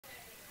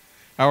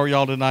How are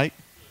y'all tonight?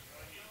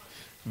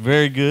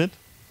 Very good.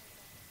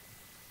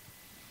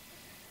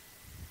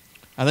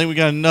 I think we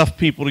got enough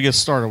people to get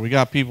started. We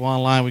got people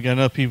online. We got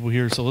enough people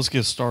here, so let's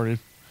get started.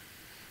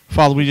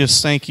 Father, we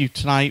just thank you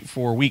tonight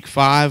for week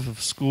 5 of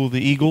School of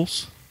the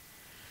Eagles.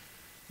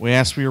 We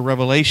ask for your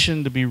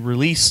revelation to be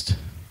released,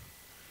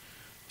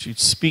 to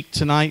speak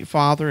tonight,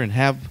 Father, and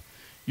have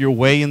your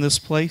way in this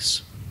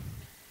place.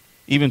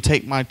 Even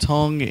take my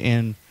tongue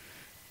and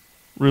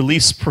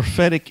release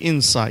prophetic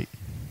insight.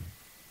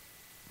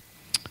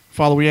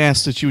 Father, we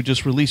ask that you would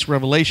just release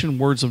revelation,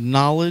 words of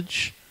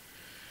knowledge.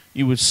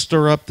 You would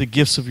stir up the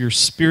gifts of your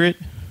Spirit.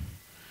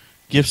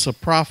 Gifts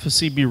of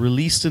prophecy be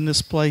released in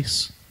this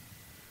place.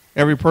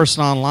 Every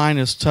person online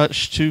is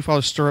touched too.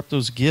 Father, stir up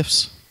those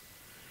gifts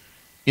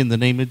in the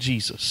name of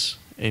Jesus.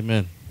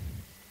 Amen.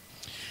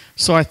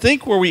 So I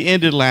think where we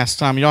ended last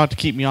time, y'all have to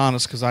keep me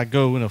honest because I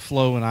go in a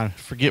flow and I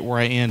forget where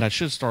I end. I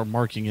should start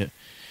marking it.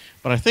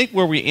 But I think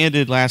where we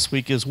ended last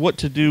week is what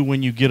to do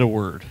when you get a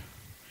word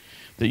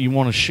that you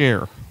want to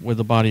share with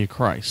the body of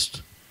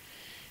Christ.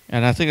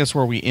 And I think that's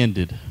where we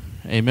ended.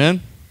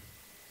 Amen?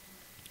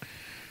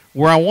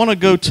 Where I want to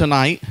go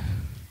tonight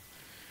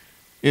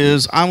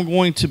is I'm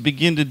going to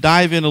begin to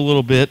dive in a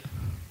little bit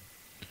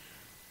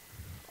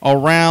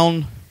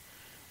around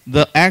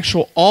the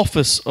actual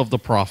office of the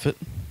prophet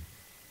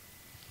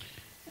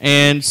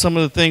and some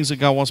of the things that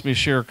God wants me to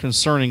share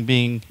concerning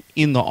being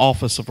in the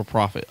office of a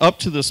prophet. Up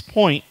to this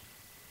point,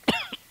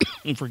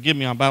 and forgive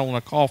me, I'm battling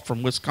a cough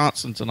from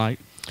Wisconsin tonight.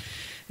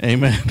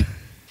 Amen.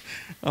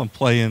 I'm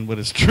playing, but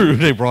it's true.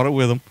 They brought it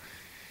with them.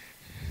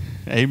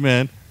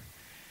 Amen.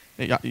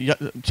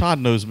 Todd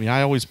knows me.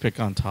 I always pick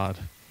on Todd.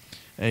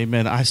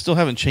 Amen. I still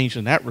haven't changed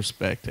in that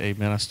respect.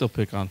 Amen. I still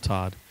pick on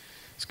Todd.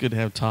 It's good to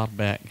have Todd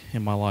back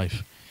in my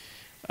life.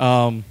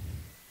 But,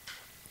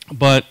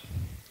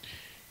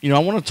 you know, I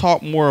want to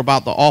talk more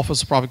about the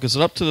office of prophet because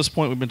up to this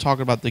point we've been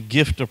talking about the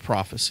gift of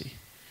prophecy.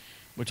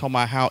 We're talking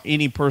about how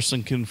any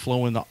person can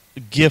flow in the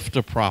gift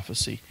of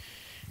prophecy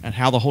and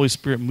how the Holy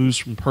Spirit moves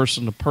from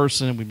person to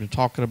person. We've been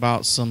talking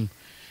about some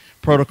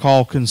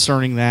protocol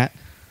concerning that.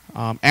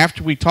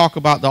 After we talk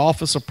about the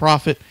office of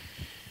prophet,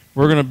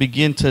 we're going to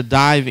begin to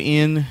dive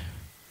in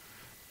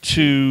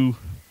to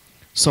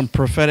some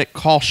prophetic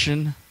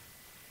caution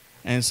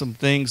and some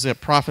things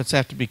that prophets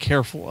have to be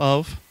careful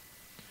of.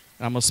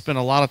 And I'm going to spend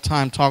a lot of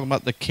time talking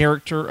about the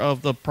character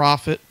of the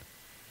prophet,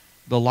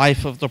 the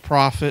life of the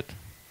prophet,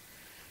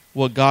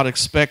 what God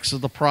expects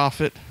of the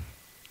prophet,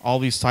 all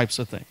these types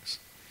of things.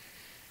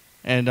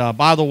 And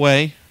by the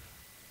way,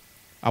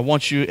 I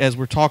want you, as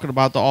we're talking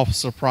about the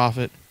office of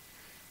prophet,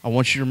 I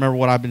want you to remember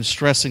what I've been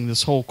stressing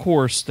this whole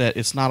course, that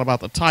it's not about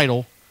the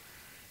title,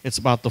 it's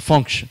about the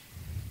function.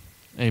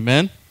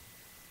 Amen?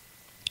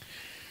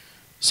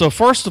 So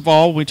first of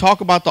all, when we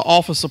talk about the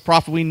office of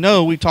prophet, we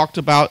know we talked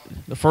about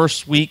the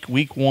first week,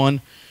 week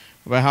 1,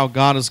 about how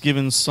God has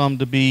given some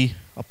to be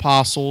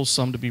apostles,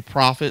 some to be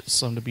prophets,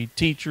 some to be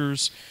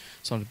teachers,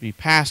 some to be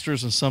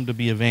pastors, and some to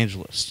be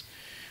evangelists.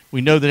 We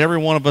know that every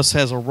one of us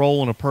has a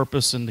role and a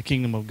purpose in the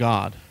kingdom of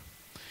God.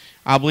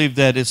 I believe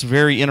that it's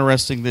very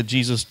interesting that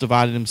Jesus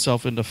divided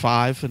himself into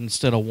 5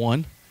 instead of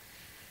 1.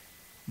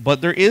 But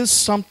there is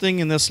something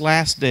in this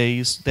last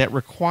days that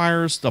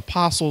requires the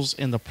apostles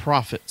and the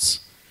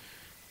prophets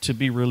to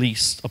be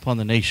released upon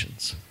the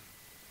nations.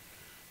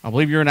 I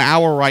believe you're in an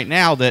hour right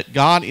now that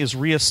God is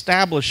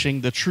reestablishing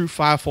the true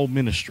fivefold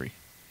ministry.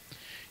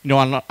 You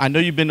know, I know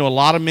you've been to a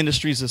lot of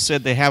ministries that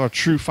said they have a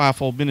true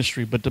fivefold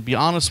ministry, but to be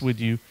honest with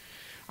you,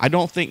 I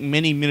don't think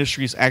many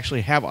ministries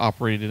actually have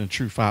operated in a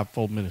true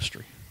fivefold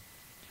ministry.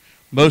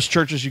 Most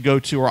churches you go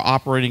to are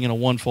operating in a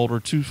one-fold or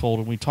two-fold,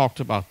 and we talked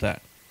about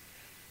that.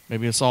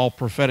 Maybe it's all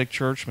prophetic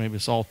church, maybe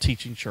it's all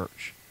teaching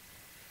church.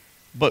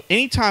 But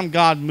anytime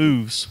God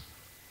moves,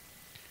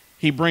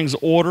 he brings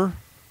order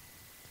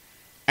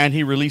and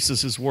he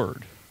releases his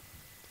word.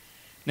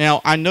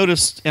 Now, I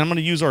noticed, and I'm going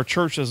to use our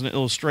church as an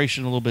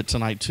illustration a little bit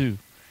tonight too.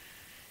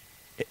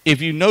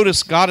 If you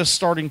notice, God is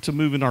starting to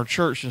move in our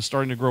church and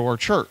starting to grow our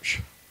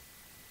church.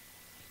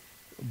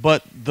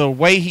 But the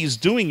way he's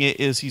doing it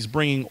is he's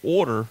bringing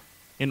order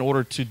in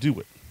order to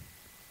do it.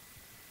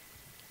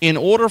 In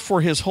order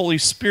for his Holy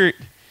Spirit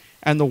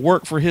and the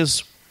work for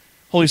his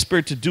Holy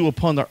Spirit to do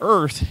upon the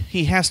earth,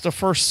 he has to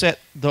first set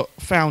the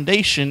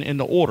foundation in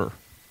the order.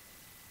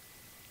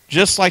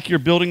 Just like you're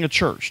building a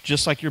church,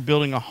 just like you're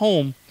building a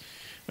home,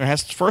 there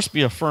has to first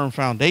be a firm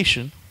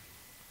foundation,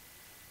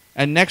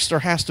 and next there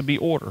has to be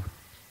order.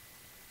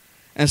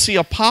 And see,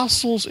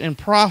 apostles and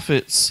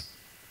prophets,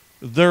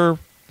 their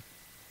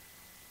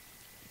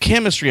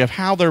chemistry of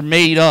how they're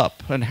made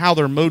up and how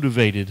they're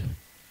motivated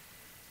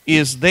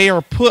is they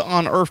are put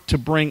on earth to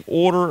bring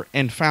order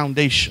and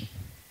foundation.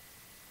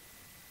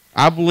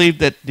 I believe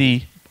that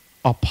the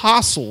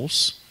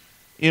apostles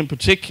in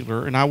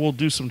particular, and I will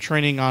do some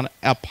training on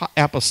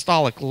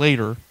apostolic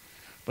later,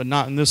 but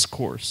not in this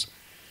course.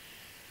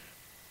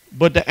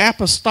 But the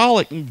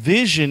apostolic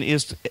vision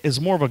is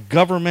more of a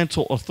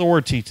governmental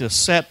authority to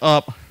set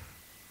up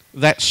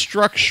that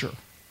structure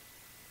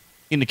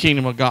in the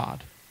kingdom of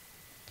God.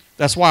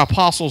 That's why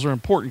apostles are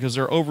important, because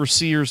they're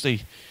overseers.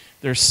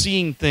 They're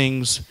seeing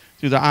things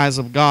through the eyes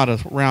of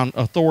God around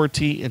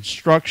authority and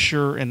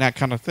structure and that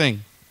kind of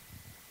thing.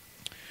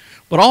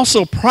 But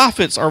also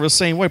prophets are the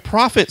same way.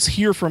 Prophets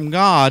hear from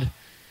God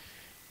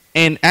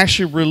and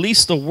actually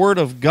release the word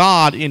of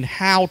God in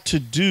how to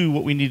do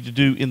what we need to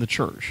do in the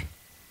church.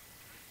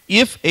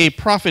 If a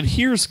prophet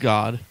hears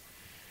God,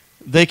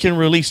 they can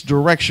release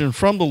direction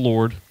from the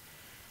Lord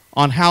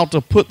on how to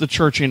put the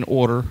church in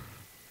order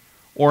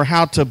or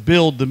how to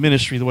build the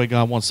ministry the way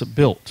God wants it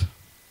built.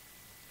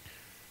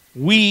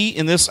 We,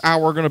 in this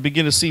hour, are going to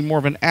begin to see more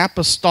of an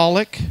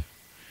apostolic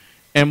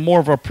and more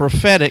of a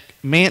prophetic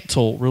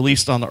mantle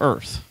released on the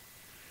earth.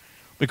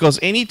 Because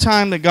any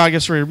time that God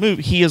gets ready to move,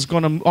 he is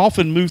going to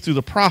often move through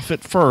the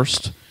prophet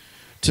first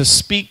to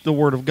speak the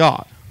word of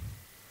God.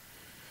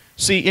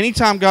 See,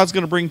 anytime God's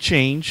going to bring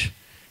change,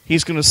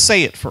 he's going to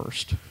say it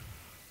first.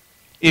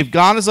 If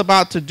God is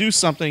about to do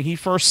something, he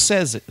first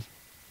says it.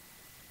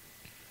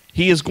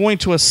 He is going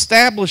to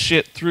establish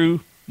it through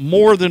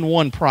more than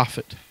one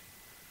prophet.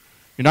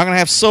 You're not going to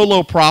have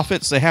solo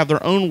prophets. They have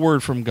their own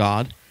word from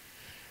God.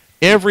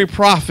 Every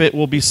prophet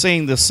will be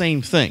saying the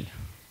same thing.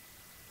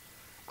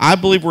 I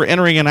believe we're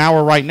entering an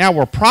hour right now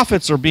where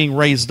prophets are being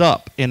raised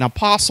up and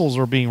apostles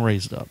are being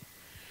raised up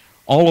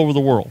all over the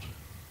world.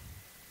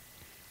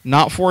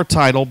 Not for a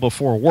title, but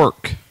for a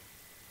work.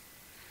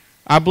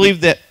 I believe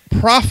that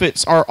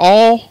prophets are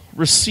all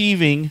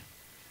receiving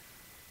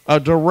a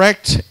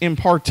direct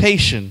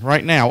impartation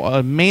right now,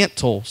 a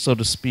mantle, so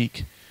to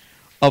speak,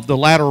 of the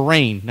latter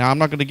rain. Now, I'm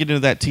not going to get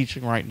into that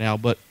teaching right now,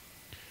 but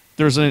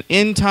there's an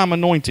end-time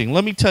anointing.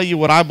 Let me tell you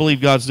what I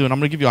believe God's doing. I'm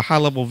going to give you a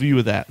high-level view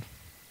of that.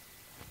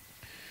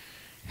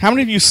 How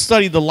many of you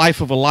studied the life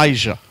of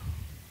Elijah?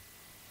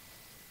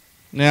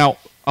 Now,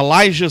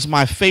 Elijah is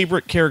my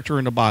favorite character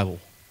in the Bible.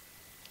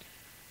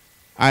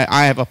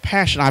 I have a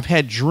passion. I've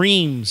had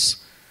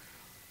dreams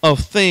of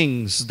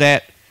things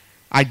that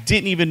I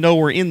didn't even know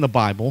were in the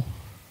Bible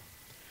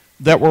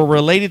that were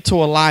related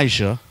to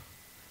Elijah.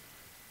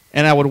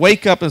 And I would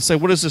wake up and say,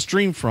 what is this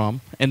dream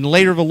from? And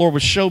later the Lord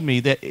would show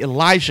me that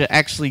Elijah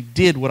actually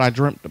did what I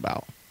dreamt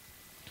about.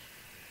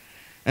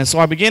 And so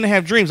I began to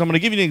have dreams. I'm going to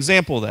give you an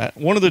example of that.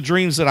 One of the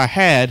dreams that I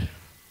had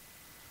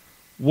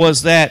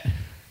was that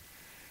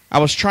I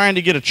was trying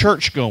to get a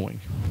church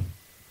going.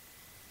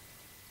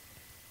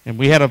 And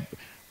we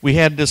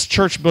had this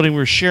church building we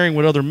were sharing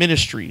with other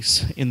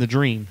ministries in the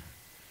dream.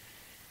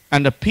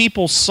 And the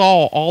people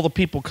saw all the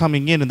people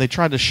coming in, and they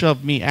tried to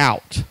shove me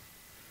out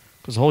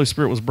because the Holy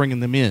Spirit was bringing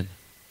them in.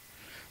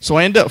 So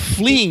I ended up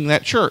fleeing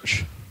that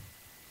church.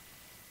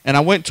 And I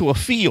went to a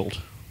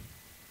field.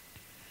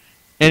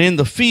 And in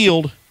the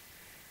field,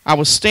 I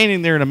was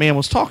standing there and a man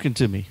was talking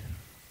to me.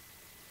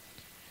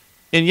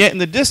 And yet in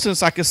the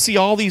distance, I could see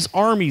all these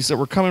armies that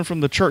were coming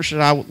from the church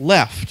that I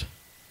left.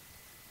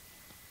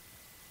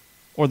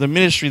 Or the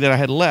ministry that I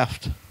had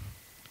left.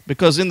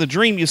 Because in the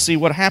dream, you see,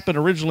 what happened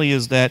originally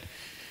is that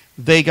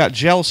they got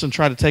jealous and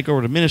tried to take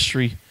over the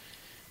ministry.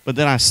 But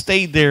then I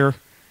stayed there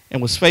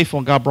and was faithful,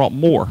 and God brought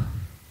more.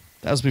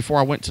 That was before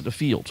I went to the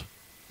field.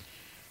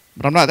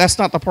 But that's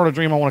not the part of the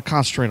dream I want to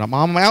concentrate on.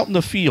 I'm out in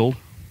the field,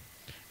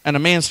 and a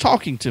man's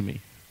talking to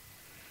me.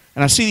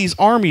 And I see these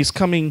armies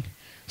coming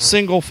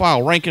single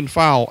file, rank and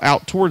file,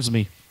 out towards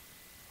me.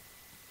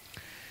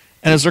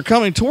 And as they're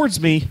coming towards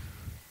me,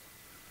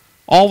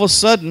 all of a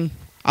sudden,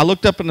 I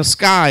looked up in the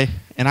sky,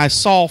 and I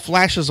saw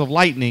flashes of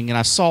lightning, and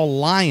I saw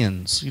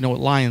lions. You know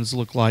what lions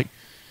look like.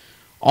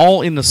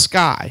 All in the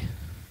sky.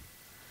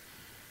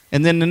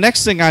 And then the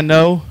next thing I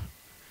know,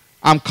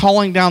 I'm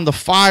calling down the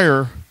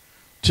fire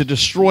to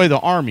destroy the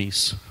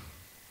armies.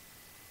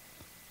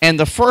 And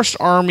the first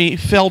army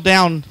fell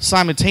down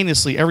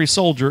simultaneously, every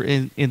soldier,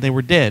 and they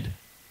were dead.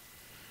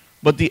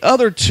 But the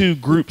other two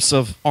groups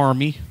of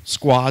army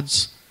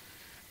squads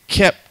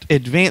kept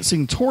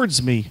advancing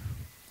towards me.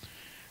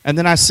 And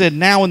then I said,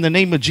 now in the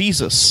name of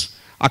Jesus,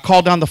 I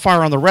called down the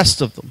fire on the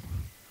rest of them.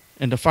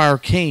 And the fire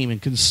came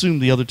and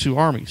consumed the other two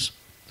armies.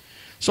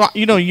 So,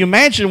 you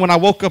imagine when I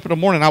woke up in the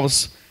morning, I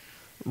was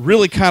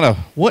really kind of,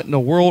 what in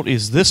the world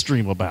is this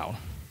dream about?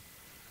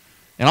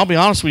 And I'll be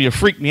honest with you, it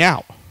freaked me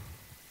out.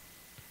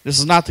 This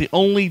is not the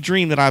only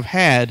dream that I've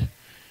had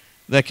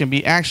that can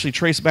be actually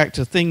traced back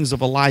to things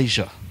of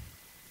Elijah.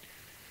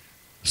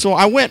 So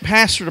I went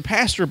pastor to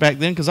pastor back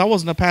then because I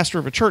wasn't a pastor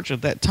of a church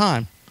at that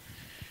time.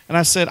 And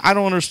I said, I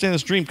don't understand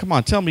this dream. Come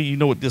on, tell me you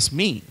know what this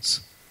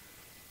means.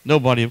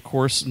 Nobody, of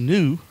course,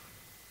 knew.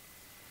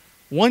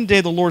 One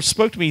day the Lord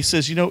spoke to me. He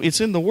says,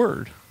 it's in the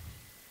Word.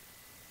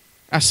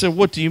 I said,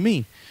 what do you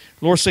mean?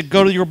 The Lord said,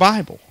 go to your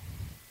Bible.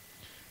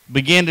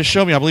 Began to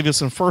show me, I believe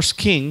it's in 1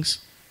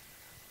 Kings.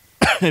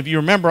 If you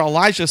remember,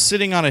 Elijah's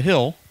sitting on a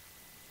hill,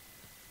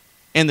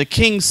 and the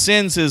king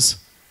sends his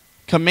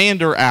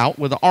commander out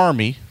with an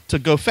army to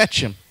go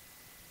fetch him.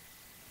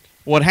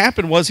 What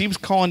happened was he was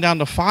calling down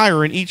the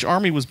fire, and each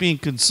army was being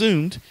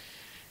consumed.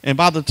 And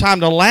by the time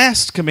the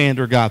last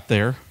commander got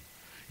there,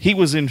 he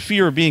was in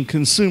fear of being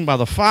consumed by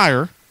the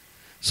fire.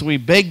 So he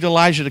begged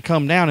Elijah to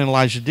come down, and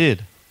Elijah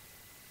did.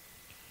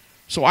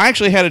 So I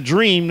actually had a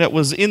dream that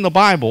was in the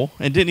Bible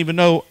and didn't even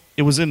know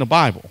it was in the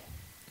Bible.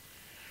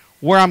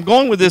 Where I'm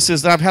going with this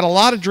is that I've had a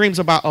lot of dreams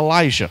about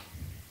Elijah.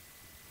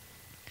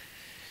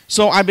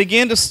 So I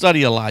began to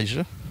study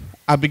Elijah.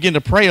 I began to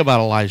pray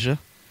about Elijah.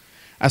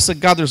 I said,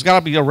 God, there's got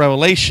to be a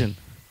revelation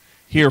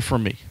here for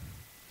me.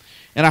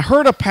 And I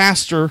heard a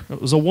pastor,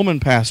 it was a woman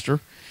pastor,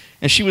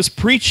 and she was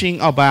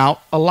preaching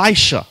about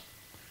Elisha.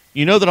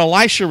 You know that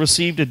Elisha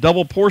received a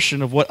double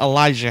portion of what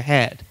Elijah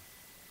had.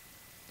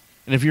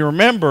 And if you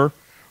remember,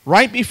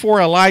 right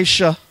before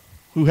Elisha,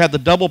 who had the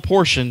double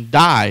portion,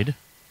 died,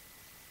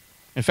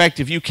 in fact,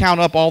 if you count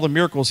up all the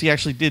miracles, he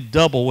actually did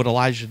double what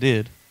Elijah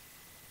did.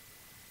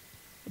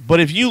 But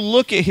if you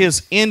look at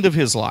his end of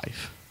his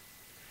life,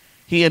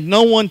 he had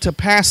no one to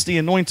pass the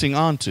anointing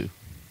on to.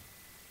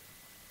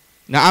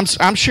 Now,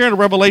 I'm sharing a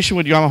revelation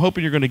with you. I'm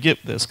hoping you're going to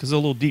get this because it's a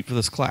little deep for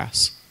this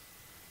class.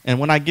 And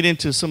when I get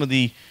into some of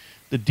the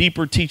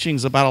deeper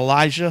teachings about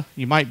Elijah,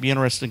 you might be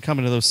interested in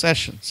coming to those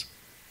sessions.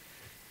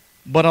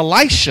 But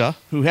Elisha,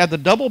 who had the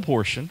double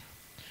portion,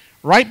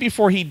 right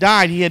before he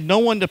died, he had no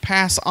one to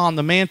pass on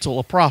the mantle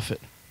of prophet.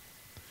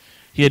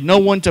 He had no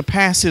one to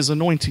pass his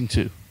anointing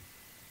to.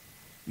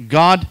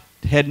 God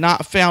had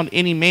not found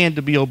any man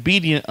to be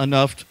obedient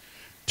enough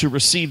to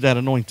receive that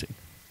anointing.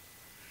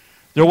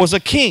 There was a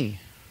king.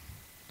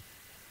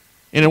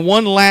 And in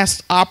one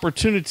last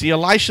opportunity,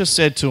 Elisha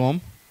said to him,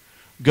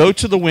 go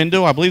to the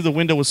window. I believe the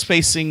window was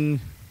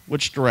facing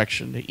which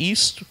direction? The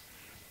east?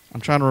 I'm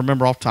trying to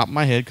remember off the top of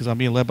my head because I'm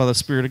being led by the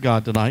Spirit of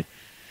God tonight.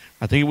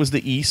 I think it was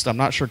the east. I'm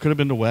not sure. It could have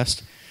been the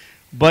west.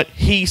 But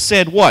he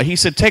said what? He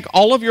said, take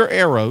all of your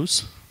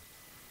arrows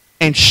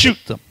and shoot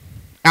them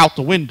out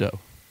the window.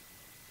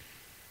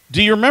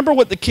 Do you remember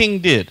what the king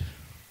did?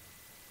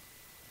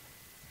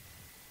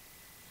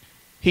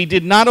 He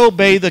did not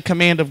obey the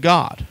command of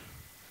God.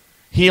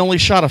 He only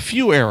shot a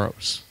few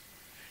arrows.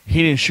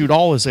 He didn't shoot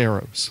all his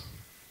arrows.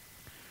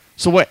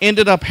 So what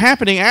ended up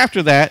happening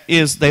after that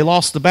is they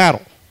lost the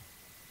battle.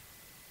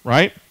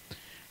 Right?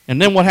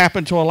 And then what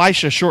happened to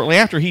Elisha shortly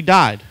after? He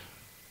died.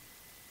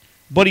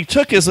 But he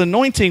took his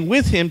anointing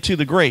with him to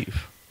the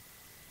grave.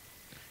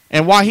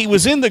 And while he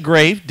was in the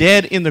grave,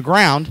 dead in the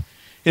ground,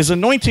 his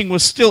anointing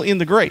was still in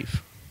the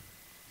grave.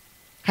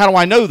 How do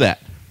I know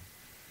that?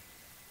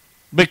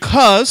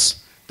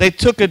 Because they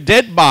took a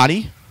dead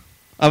body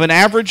of an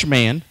average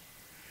man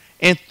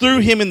and threw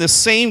him in the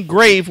same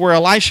grave where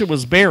Elisha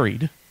was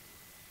buried,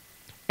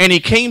 and he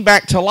came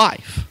back to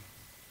life.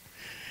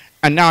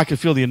 And now I can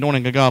feel the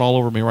anointing of God all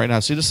over me right now.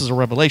 See, this is a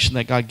revelation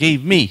that God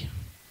gave me.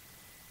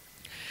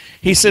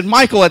 He said,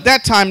 Michael, at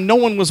that time, no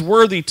one was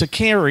worthy to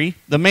carry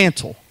the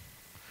mantle.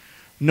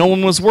 No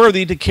one was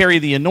worthy to carry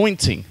the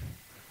anointing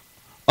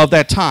of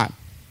that time.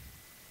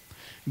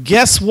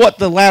 Guess what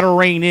the latter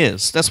rain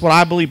is? That's what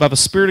I believe by the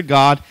Spirit of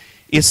God.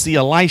 It's the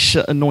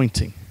Elisha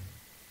anointing.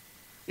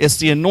 It's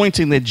the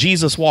anointing that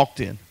Jesus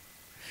walked in.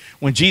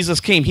 When Jesus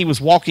came, he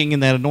was walking in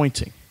that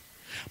anointing.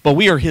 But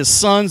we are his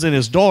sons and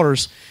his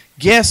daughters.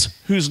 Guess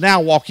who's now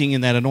walking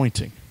in that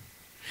anointing?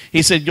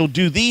 He said, you'll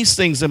do these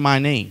things in my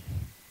name.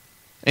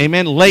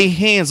 Amen. Lay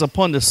hands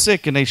upon the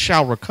sick and they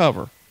shall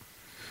recover.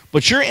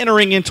 But you're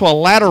entering into a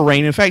latter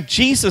rain. In fact,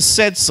 Jesus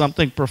said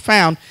something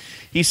profound.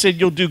 He said,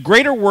 you'll do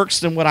greater works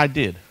than what I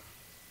did.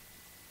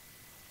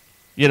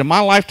 Yet in my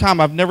lifetime,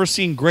 I've never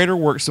seen greater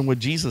works than what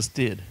Jesus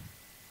did.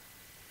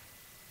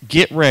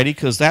 Get ready,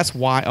 because that's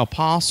why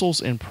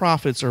apostles and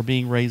prophets are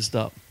being raised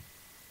up.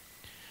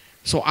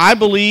 So I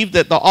believe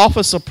that the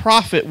office of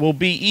prophet will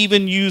be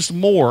even used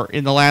more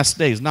in the last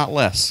days, not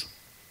less.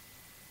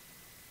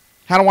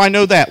 How do I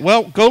know that?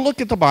 Well, go look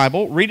at the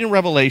Bible, read in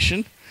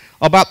Revelation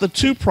about the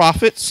two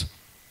prophets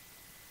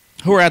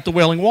who are at the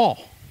Wailing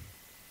Wall.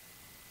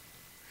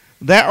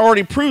 That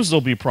already proves they'll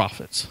be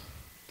prophets.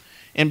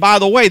 And by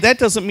the way, that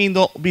doesn't mean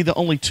they'll be the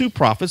only two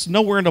prophets.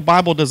 Nowhere in the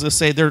Bible does it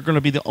say they're going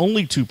to be the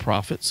only two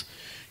prophets.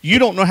 You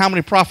don't know how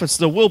many prophets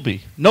there will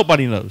be.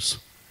 Nobody knows.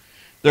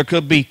 There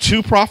could be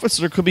two prophets,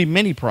 there could be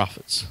many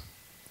prophets.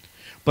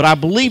 But I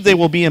believe they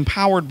will be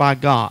empowered by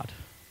God.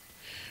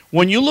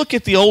 When you look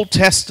at the Old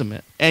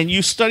Testament and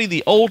you study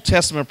the Old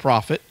Testament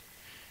prophet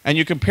and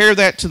you compare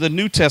that to the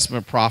New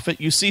Testament prophet,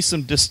 you see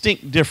some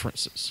distinct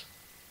differences.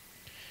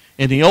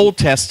 In the Old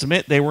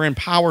Testament, they were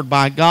empowered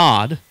by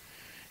God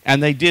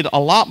and they did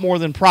a lot more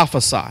than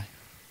prophesy.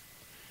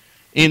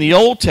 In the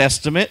Old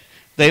Testament,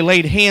 they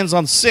laid hands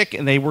on sick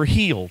and they were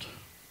healed.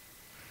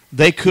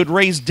 They could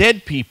raise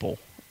dead people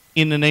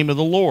in the name of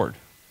the Lord.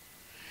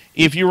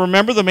 If you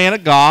remember, the man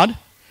of God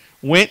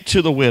went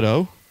to the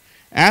widow,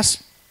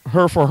 asked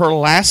her for her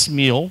last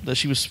meal that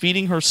she was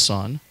feeding her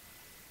son.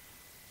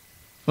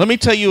 Let me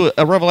tell you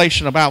a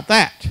revelation about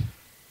that.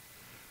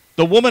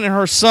 The woman and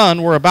her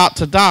son were about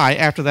to die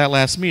after that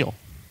last meal.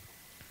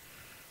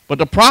 But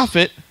the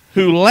prophet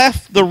who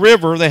left the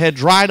river that had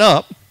dried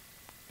up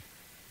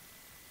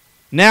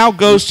now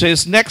goes to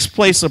his next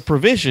place of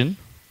provision,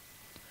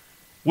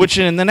 which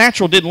in the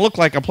natural didn't look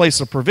like a place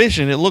of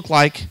provision. It looked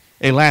like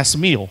a last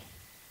meal.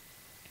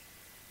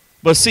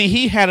 But see,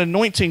 he had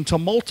anointing to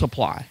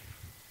multiply.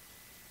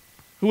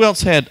 Who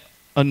else had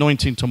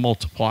anointing to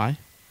multiply?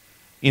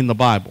 in the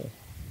Bible.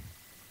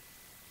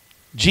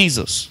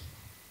 Jesus.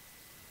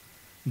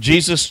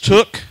 Jesus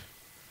took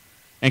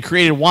and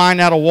created wine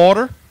out of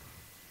water.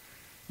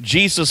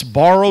 Jesus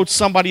borrowed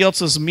somebody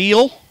else's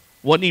meal,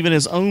 wasn't even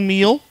his own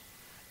meal,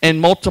 and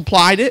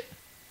multiplied it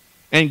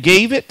and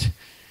gave it.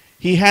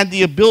 He had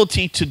the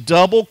ability to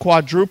double,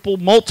 quadruple,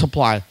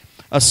 multiply,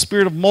 a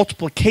spirit of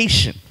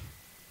multiplication.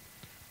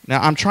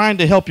 Now, I'm trying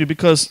to help you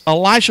because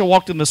Elisha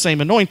walked in the same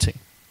anointing.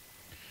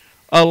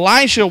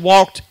 Elijah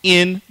walked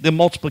in the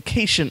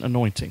multiplication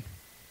anointing.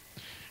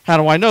 How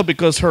do I know?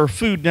 Because her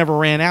food never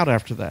ran out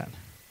after that.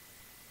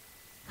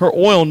 Her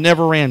oil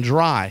never ran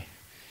dry,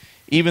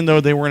 even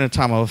though they were in a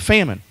time of a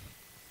famine.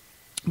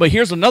 But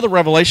here's another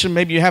revelation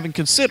maybe you haven't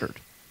considered.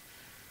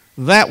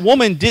 That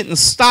woman didn't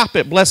stop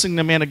at blessing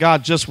the man of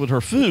God just with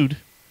her food.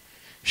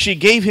 She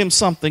gave him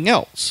something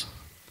else.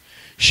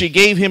 She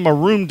gave him a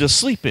room to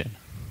sleep in.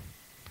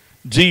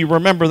 Do you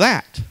remember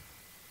that?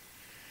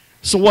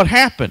 So what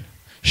happened?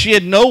 She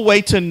had no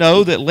way to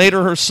know that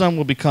later her son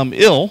would become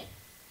ill.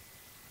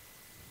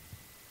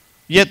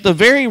 Yet the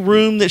very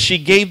room that she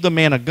gave the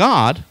man of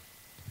God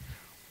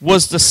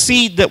was the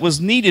seed that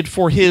was needed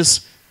for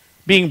his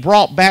being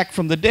brought back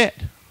from the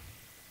dead.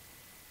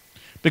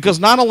 Because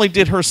not only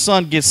did her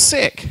son get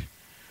sick,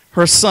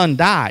 her son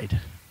died.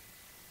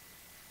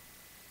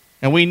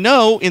 And we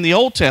know in the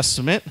Old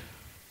Testament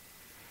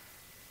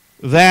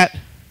that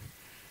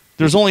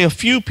there's only a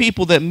few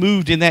people that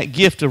moved in that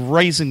gift of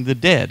raising the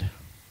dead.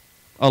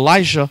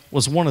 Elijah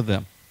was one of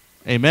them.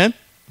 Amen?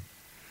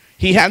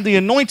 He had the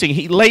anointing.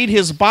 He laid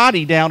his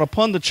body down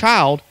upon the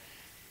child,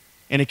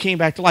 and it came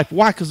back to life.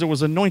 Why? Because there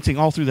was anointing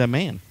all through that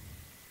man.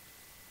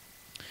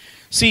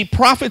 See,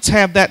 prophets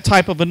have that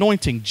type of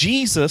anointing.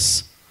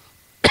 Jesus,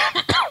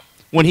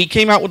 when he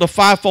came out with a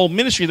fivefold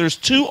ministry, there's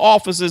two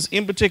offices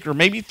in particular,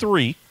 maybe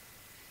three.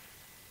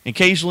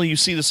 Occasionally you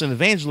see this in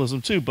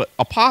evangelism too, but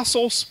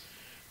apostles,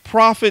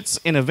 prophets,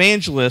 and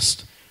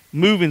evangelists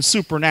move in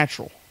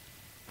supernatural.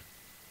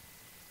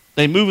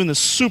 They move in the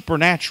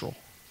supernatural.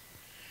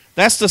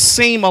 That's the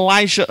same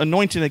Elijah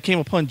anointing that came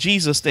upon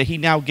Jesus that he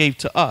now gave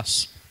to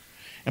us.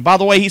 And by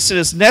the way, he said,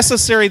 it's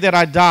necessary that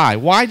I die.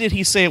 Why did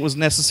he say it was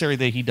necessary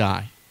that he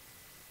die?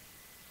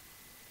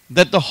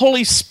 That the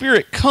Holy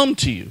Spirit come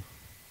to you.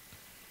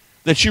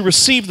 That you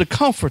receive the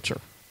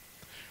Comforter.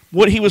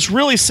 What he was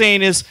really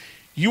saying is,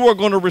 you are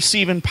going to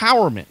receive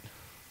empowerment.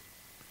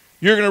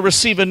 You're going to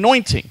receive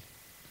anointing.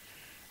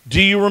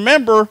 Do you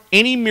remember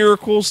any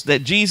miracles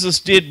that Jesus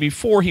did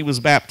before he was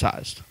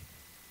baptized?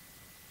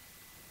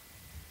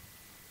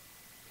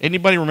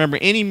 Anybody remember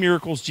any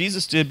miracles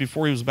Jesus did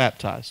before he was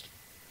baptized?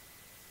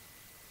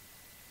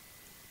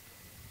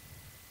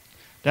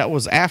 That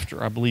was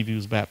after, I believe, he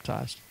was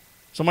baptized.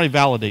 Somebody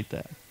validate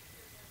that.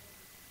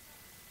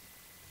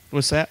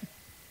 What's that?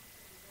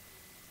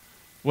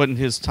 Wasn't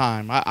his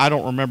time. I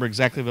don't remember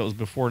exactly if it was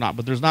before or not,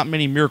 but there's not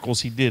many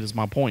miracles he did, is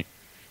my point.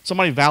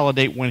 Somebody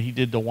validate when he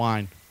did the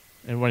wine.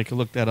 Everybody can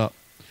look that up.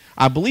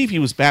 I believe he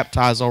was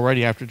baptized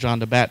already after John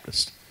the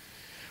Baptist.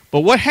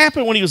 But what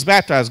happened when he was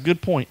baptized?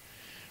 Good point.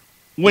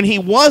 When he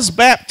was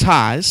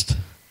baptized,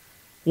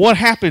 what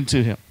happened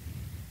to him?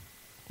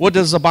 What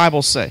does the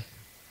Bible say?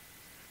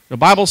 The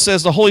Bible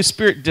says the Holy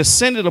Spirit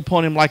descended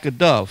upon him like a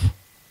dove.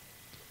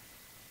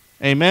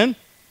 Amen?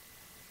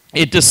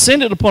 It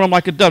descended upon him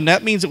like a dove.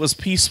 That means it was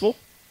peaceful.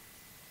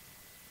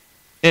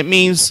 It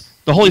means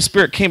the Holy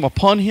Spirit came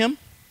upon him.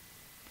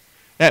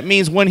 That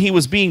means when he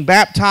was being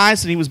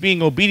baptized and he was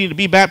being obedient to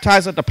be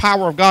baptized, that the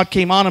power of God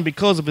came on him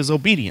because of his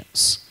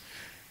obedience.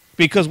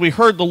 Because we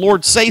heard the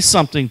Lord say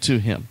something to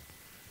him.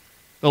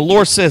 The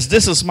Lord says,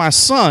 this is my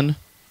son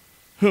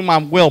whom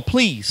I'm well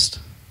pleased.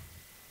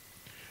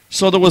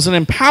 So there was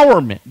an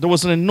empowerment. There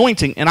was an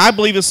anointing. And I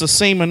believe it's the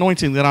same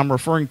anointing that I'm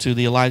referring to,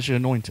 the Elijah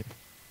anointing.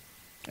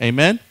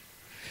 Amen?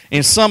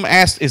 And some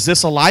asked, is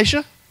this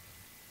Elijah?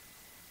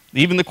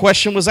 Even the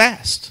question was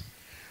asked.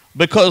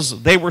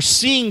 Because they were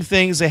seeing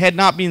things that had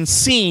not been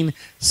seen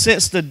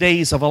since the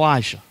days of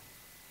Elijah.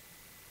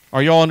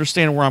 Are you all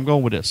understanding where I'm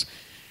going with this?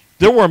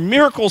 There were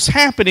miracles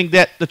happening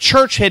that the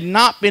church had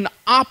not been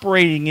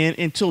operating in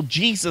until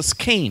Jesus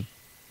came.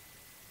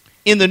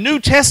 In the New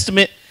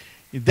Testament,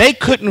 they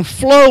couldn't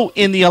flow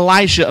in the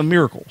Elijah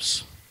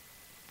miracles.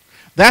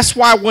 That's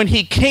why when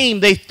he came,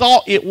 they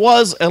thought it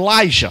was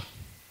Elijah.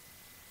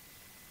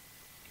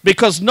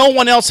 Because no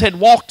one else had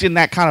walked in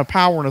that kind of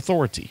power and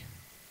authority.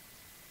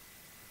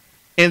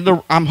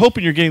 And I'm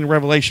hoping you're getting the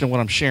revelation of what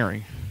I'm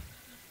sharing.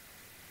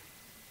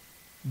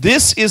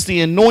 This is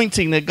the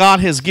anointing that God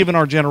has given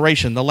our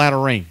generation, the latter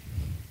rain.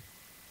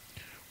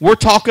 We're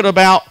talking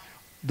about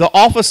the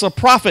office of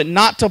prophet,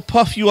 not to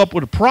puff you up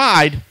with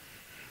pride,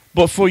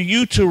 but for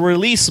you to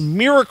release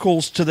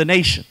miracles to the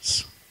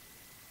nations.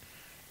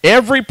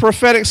 Every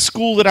prophetic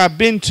school that I've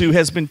been to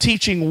has been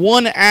teaching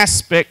one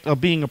aspect of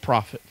being a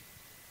prophet.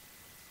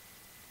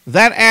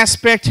 That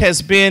aspect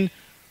has been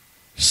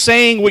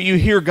saying what you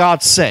hear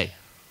God say.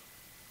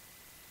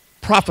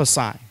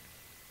 Prophesying.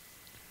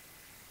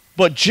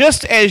 But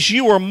just as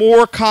you are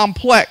more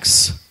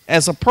complex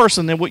as a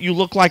person than what you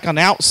look like on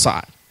the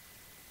outside,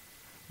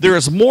 There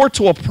is more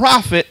to a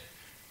prophet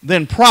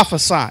than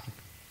prophesying.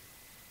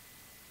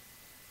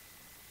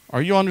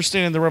 Are you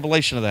understanding the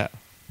revelation of that?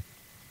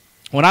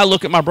 When I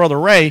look at my brother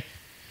Ray,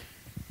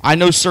 I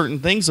know certain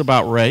things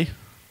about Ray,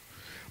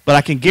 but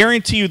I can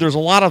guarantee you there's a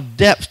lot of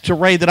depth to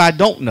Ray that I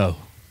don't know,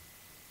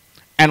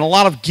 and a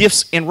lot of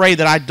gifts in Ray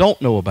that I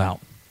don't know about,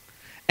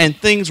 and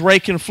things Ray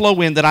can flow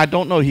in that I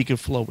don't know he can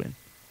flow in.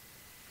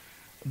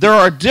 There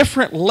are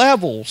different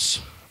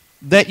levels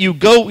that you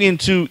go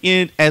into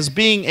as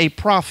being a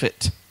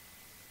prophet.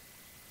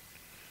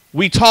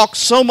 We talk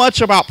so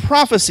much about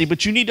prophecy,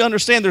 but you need to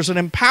understand there's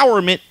an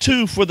empowerment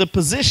too for the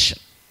position.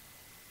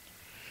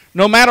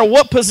 No matter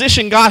what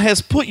position God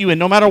has put you in,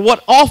 no matter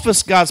what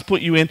office God's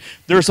put you in,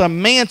 there's a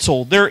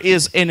mantle. There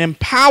is an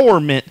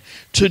empowerment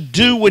to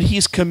do what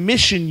he's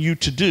commissioned you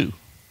to do.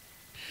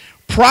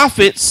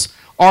 Prophets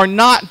are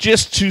not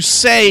just to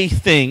say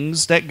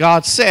things that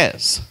God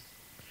says.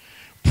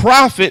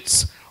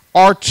 Prophets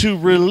are to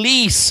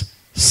release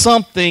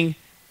something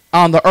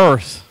on the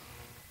earth.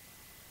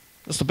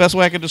 That's the best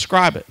way I can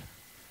describe it.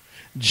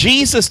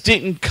 Jesus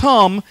didn't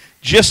come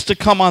just to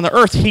come on the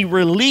earth. He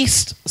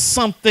released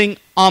something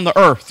on the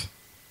earth.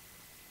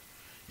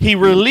 He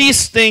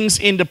released things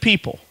into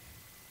people.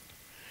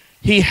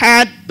 He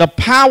had the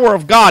power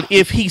of God.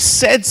 If he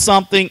said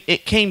something,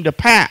 it came to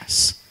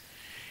pass.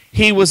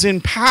 He was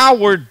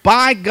empowered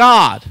by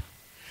God,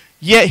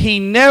 yet he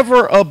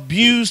never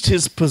abused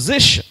his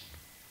position.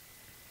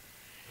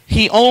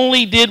 He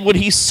only did what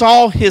he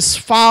saw his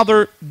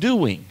Father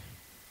doing.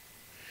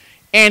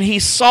 And he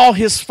saw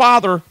his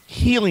Father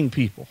healing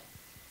people.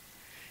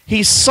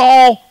 He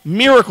saw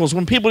miracles.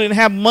 When people didn't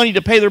have money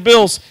to pay their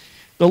bills,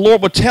 the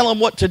Lord would tell him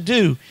what to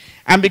do.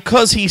 And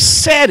because he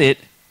said it,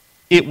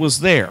 it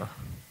was there.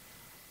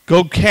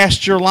 Go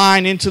cast your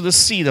line into the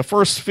sea. The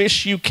first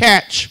fish you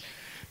catch,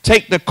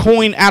 take the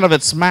coin out of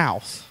its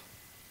mouth.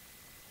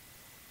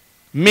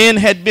 Men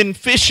had been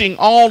fishing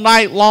all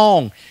night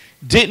long,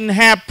 didn't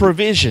have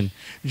provision.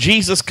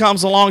 Jesus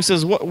comes along and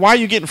says, why are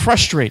you getting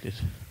frustrated?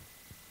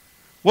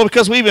 Well,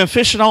 because we've been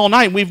fishing all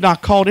night and we've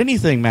not caught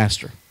anything,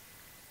 Master.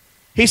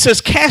 He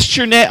says, cast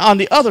your net on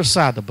the other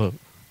side of the boat.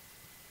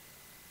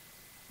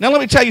 Now,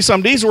 let me tell you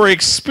something. These were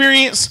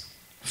experienced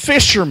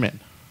fishermen.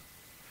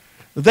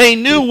 They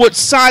knew what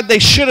side they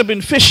should have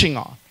been fishing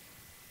on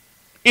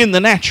in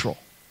the natural.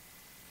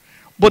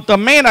 But the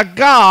man of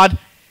God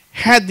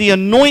had the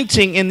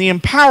anointing and the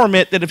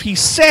empowerment that if he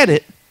said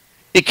it,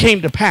 it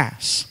came to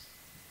pass.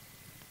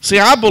 See,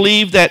 I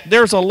believe that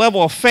there's a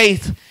level of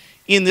faith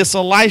in this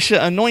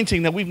Elisha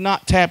anointing that we've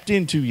not tapped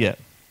into yet.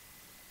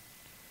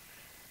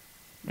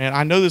 Man,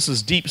 I know this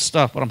is deep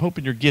stuff, but I'm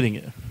hoping you're getting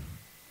it.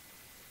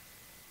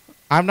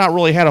 I've not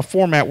really had a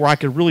format where I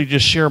could really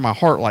just share my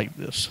heart like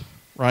this,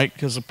 right?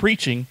 Because of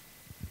preaching,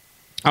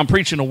 I'm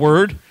preaching a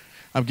word.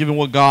 I'm giving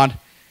what God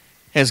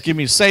has given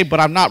me to say, but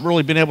I've not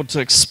really been able to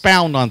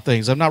expound on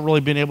things. I've not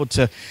really been able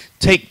to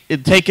take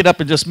it up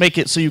and just make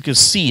it so you can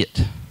see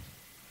it.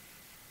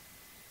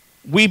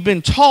 We've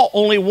been taught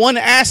only one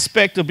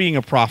aspect of being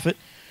a prophet,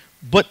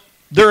 but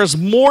there is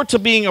more to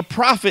being a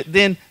prophet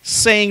than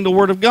saying the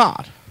word of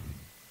God.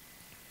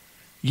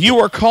 You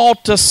are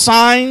called to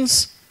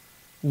signs,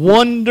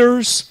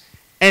 wonders,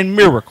 and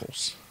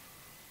miracles.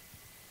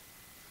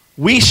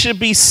 We should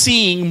be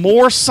seeing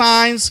more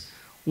signs,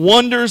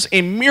 wonders,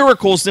 and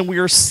miracles than we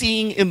are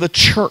seeing in the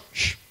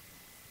church.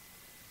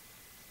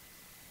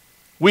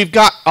 We've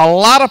got a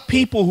lot of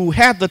people who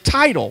have the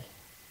title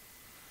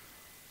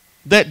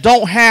that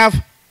don't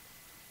have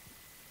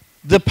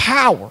the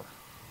power.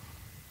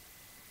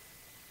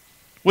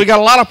 We got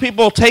a lot of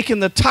people taking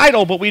the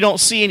title, but we don't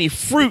see any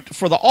fruit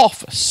for the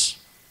office.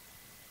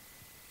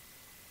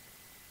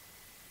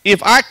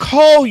 If I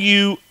call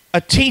you a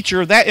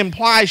teacher, that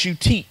implies you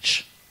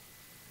teach.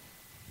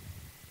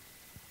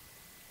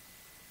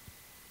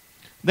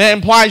 That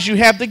implies you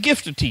have the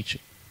gift of teaching.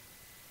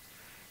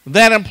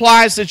 That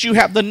implies that you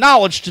have the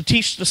knowledge to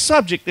teach the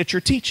subject that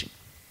you're teaching.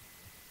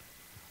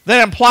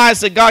 That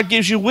implies that God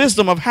gives you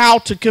wisdom of how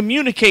to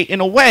communicate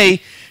in a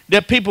way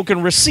that people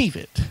can receive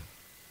it.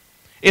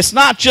 It's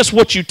not just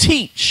what you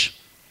teach.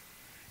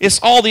 It's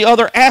all the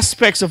other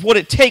aspects of what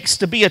it takes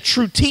to be a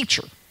true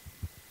teacher.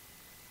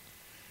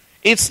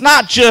 It's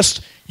not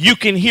just you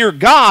can hear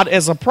God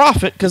as a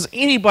prophet, because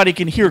anybody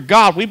can hear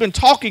God. We've been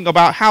talking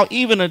about how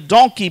even a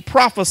donkey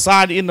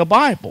prophesied in the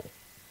Bible.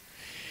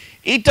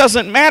 It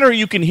doesn't matter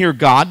you can hear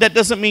God. That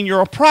doesn't mean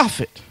you're a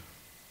prophet.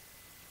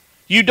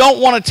 You don't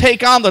want to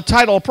take on the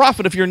title of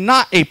prophet if you're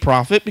not a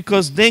prophet,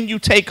 because then you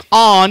take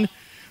on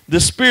the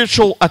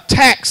spiritual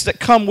attacks that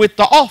come with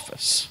the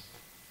office.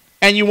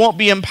 And you won't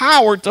be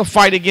empowered to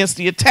fight against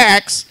the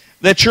attacks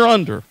that you're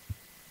under.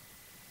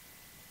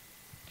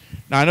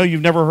 Now, I know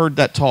you've never heard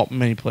that taught in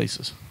many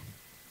places.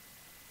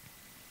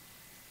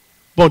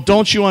 But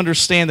don't you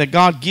understand that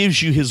God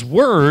gives you his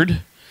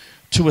word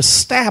to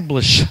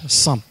establish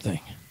something?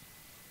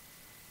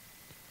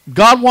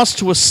 God wants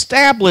to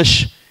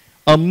establish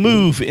a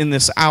move in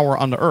this hour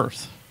on the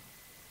earth.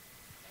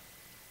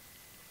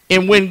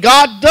 And when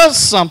God does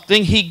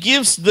something, he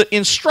gives the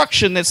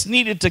instruction that's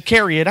needed to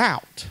carry it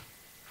out.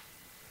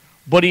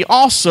 But he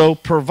also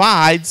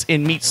provides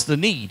and meets the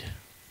need.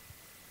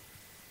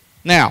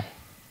 Now,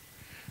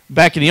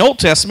 back in the Old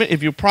Testament,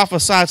 if you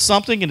prophesied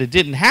something and it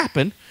didn't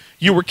happen,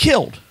 you were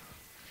killed.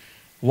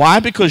 Why?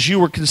 Because you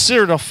were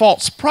considered a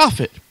false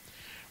prophet.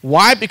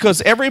 Why?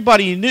 Because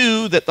everybody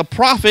knew that the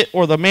prophet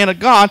or the man of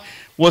God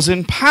was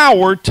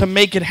empowered to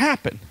make it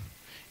happen.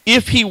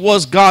 If he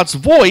was God's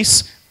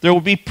voice, there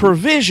will be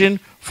provision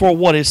for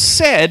what is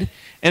said,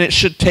 and it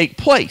should take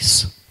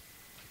place.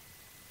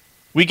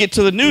 We get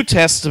to the New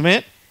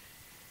Testament,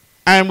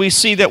 and we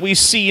see that we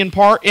see in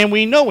part and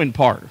we know in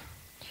part.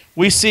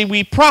 We see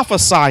we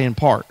prophesy in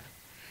part.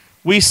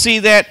 We see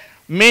that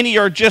many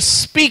are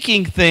just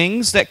speaking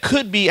things that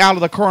could be out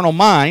of the carnal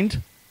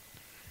mind,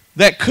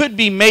 that could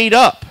be made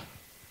up,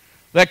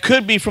 that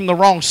could be from the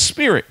wrong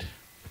spirit.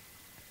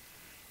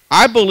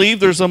 I believe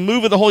there's a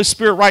move of the Holy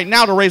Spirit right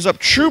now to raise up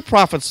true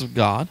prophets of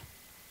God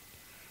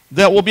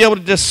that will be able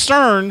to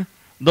discern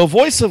the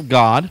voice of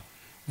God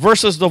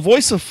versus the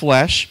voice of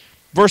flesh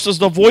versus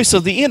the voice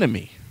of the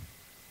enemy.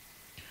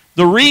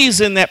 The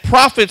reason that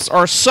prophets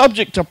are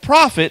subject to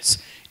prophets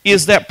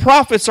is that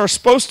prophets are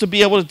supposed to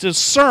be able to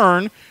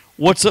discern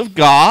what's of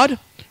God,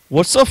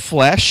 what's of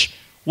flesh,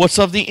 what's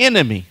of the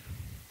enemy.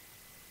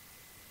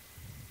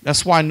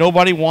 That's why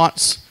nobody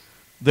wants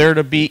there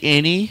to be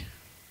any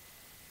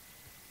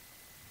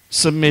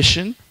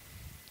submission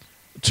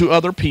to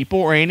other people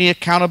or any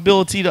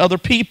accountability to other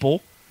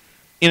people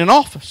in an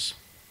office.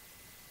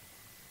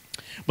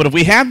 But if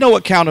we have no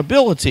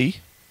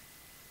accountability,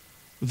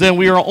 then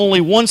we are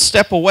only one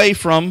step away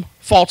from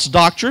false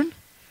doctrine.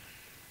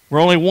 We're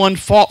only one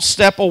false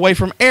step away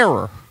from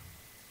error.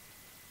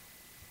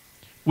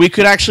 We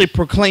could actually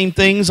proclaim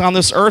things on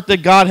this earth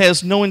that God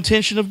has no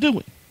intention of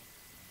doing.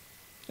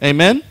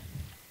 Amen?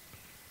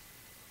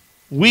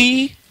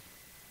 We,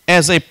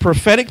 as a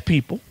prophetic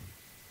people,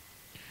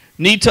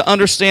 need to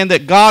understand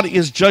that God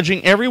is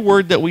judging every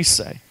word that we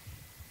say.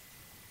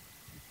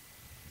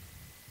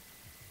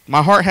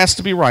 My heart has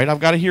to be right.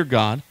 I've got to hear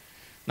God.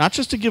 Not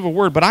just to give a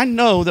word, but I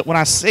know that when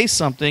I say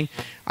something,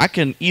 I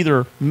can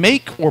either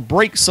make or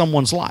break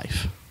someone's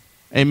life.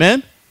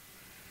 Amen?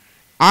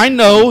 I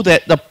know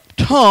that the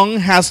tongue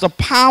has the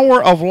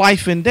power of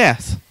life and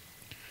death.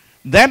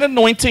 That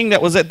anointing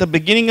that was at the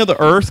beginning of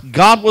the earth,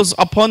 God was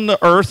upon the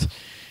earth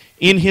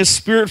in his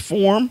spirit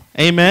form,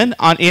 amen,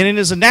 and in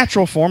his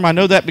natural form. I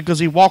know that because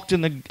he walked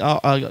in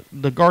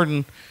the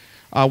garden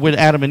with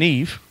Adam and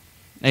Eve,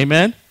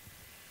 amen.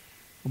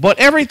 But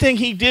everything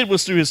he did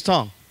was through his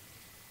tongue.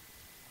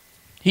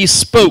 He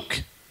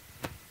spoke,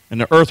 and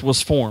the earth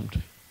was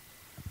formed.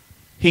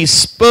 He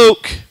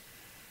spoke,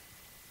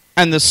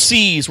 and the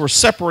seas were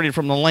separated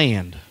from the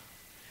land.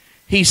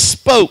 He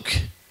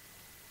spoke,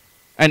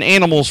 and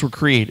animals were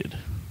created.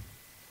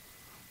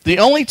 The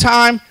only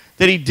time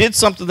that he did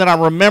something that I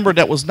remember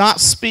that was not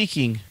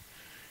speaking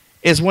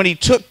is when he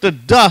took the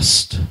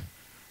dust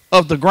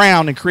of the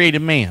ground and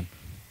created man.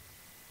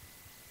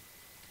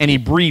 And he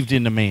breathed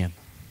into man.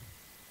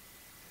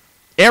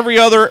 Every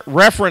other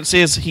reference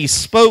is he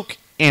spoke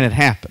and it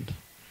happened.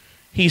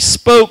 He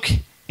spoke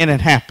and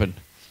it happened.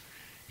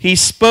 He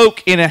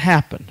spoke and it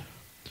happened.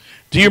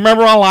 Do you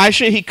remember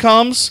Elisha? He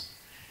comes.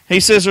 He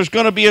says there's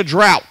going to be a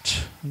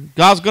drought.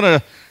 God's going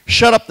to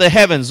shut up the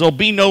heavens. There'll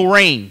be no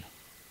rain.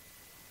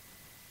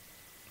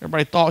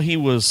 Everybody thought he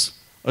was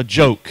a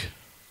joke.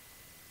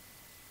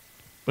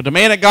 But the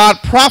man of God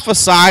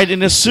prophesied,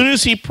 and as soon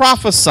as he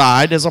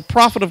prophesied as a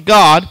prophet of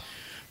God,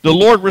 the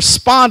Lord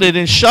responded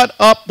and shut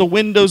up the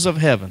windows of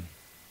heaven.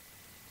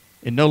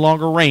 It no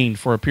longer rained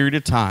for a period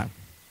of time.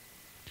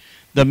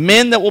 The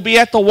men that will be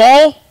at the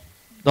wall,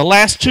 the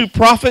last two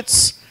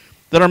prophets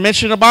that are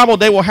mentioned in the Bible,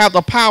 they will have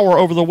the power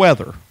over the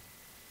weather.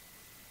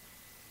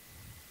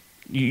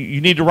 You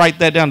need to write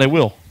that down. They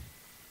will.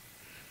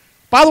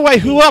 By the way,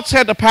 who else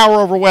had the power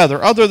over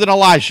weather other than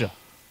Elijah?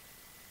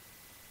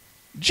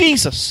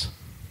 Jesus.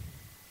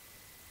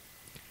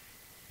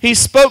 He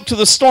spoke to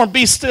the storm,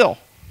 be still.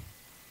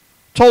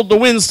 Told the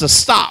winds to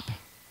stop.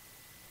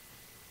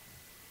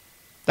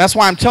 That's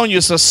why I'm telling you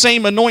it's the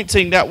same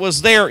anointing that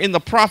was there in the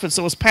prophets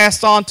that was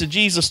passed on to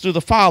Jesus through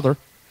the Father.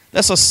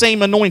 That's the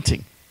same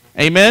anointing.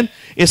 Amen?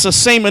 It's the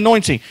same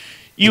anointing.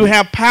 You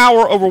have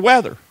power over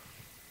weather.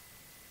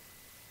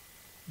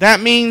 That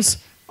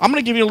means, I'm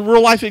going to give you a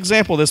real life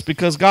example of this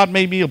because God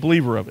made me a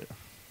believer of it.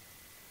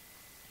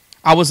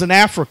 I was in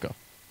Africa.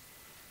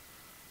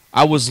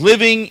 I was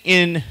living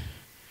in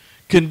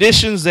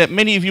conditions that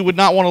many of you would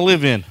not want to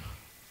live in.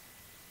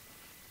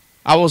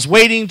 I was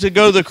waiting to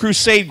go to the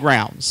crusade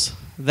grounds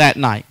that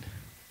night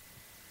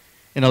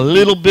in a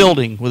little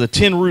building with a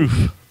tin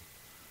roof,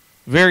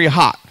 very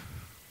hot.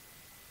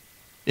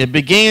 It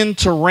began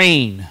to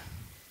rain.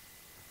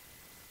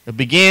 It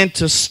began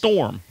to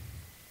storm.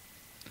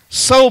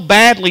 So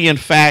badly, in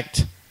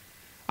fact,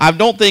 I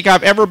don't think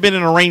I've ever been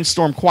in a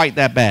rainstorm quite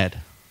that bad.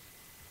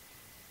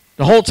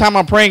 The whole time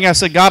I'm praying, I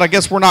said, God, I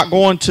guess we're not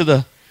going to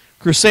the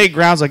crusade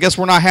grounds. I guess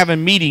we're not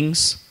having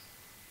meetings.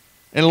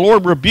 And the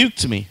Lord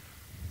rebuked me.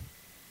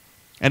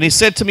 And he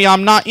said to me,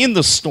 I'm not in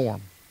the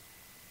storm.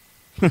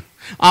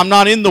 I'm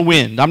not in the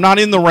wind. I'm not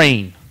in the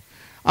rain.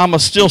 I'm a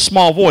still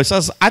small voice.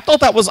 I thought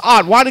that was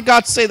odd. Why did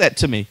God say that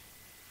to me?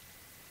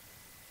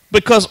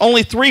 Because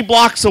only 3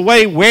 blocks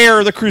away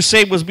where the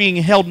crusade was being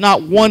held,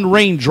 not one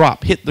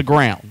raindrop hit the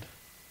ground.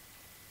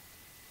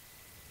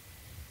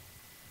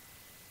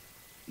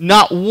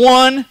 Not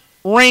one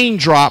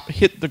raindrop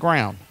hit the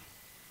ground.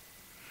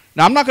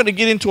 Now, I'm not going to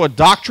get into a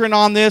doctrine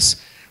on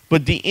this,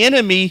 but the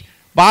enemy,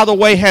 by the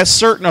way, has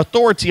certain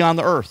authority on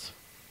the earth.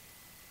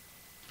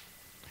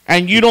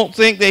 And you don't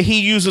think that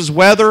he uses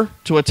weather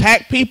to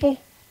attack people?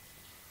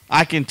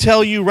 I can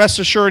tell you, rest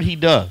assured, he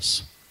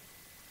does.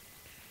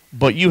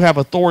 But you have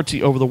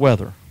authority over the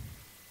weather.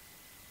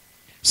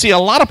 See, a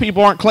lot of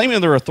people aren't claiming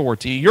their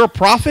authority. You're a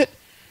prophet.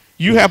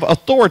 You have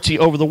authority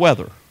over the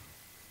weather.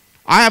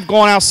 I have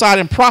gone outside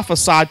and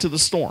prophesied to the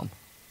storm.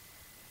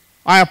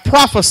 I have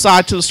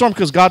prophesied to the storm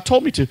because God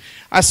told me to.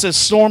 I said,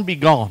 storm, be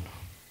gone.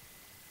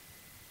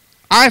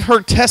 I've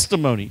heard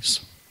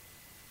testimonies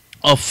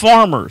of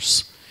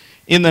farmers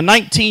in the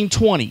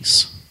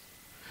 1920s,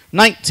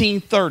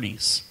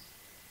 1930s.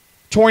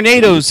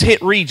 Tornadoes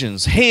hit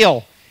regions.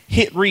 Hail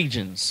hit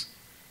regions.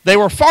 They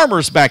were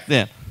farmers back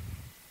then.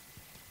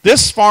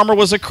 This farmer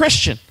was a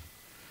Christian.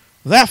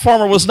 That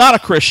farmer was not a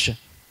Christian.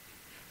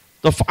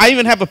 I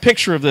even have a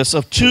picture of this,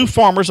 of 2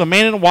 farmers, a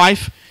man and a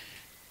wife,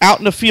 out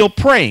in the field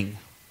praying.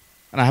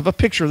 And I have a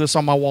picture of this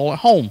on my wall at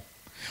home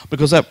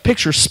because that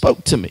picture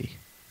spoke to me.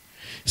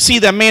 See,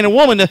 that man and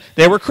woman,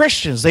 they were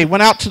Christians. They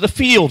went out to the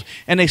field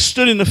and they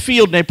stood in the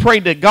field and they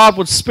prayed that God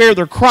would spare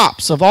their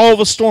crops of all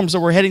the storms that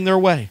were heading their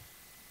way.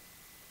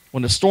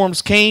 When the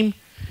storms came,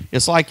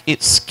 it's like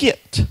it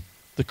skipped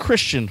the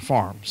Christian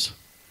farms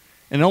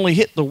and only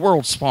hit the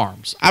world's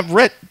farms. I've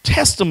read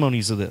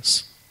testimonies of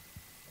this.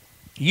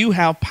 You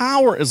have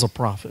power as a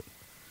prophet.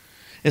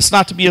 It's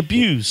not to be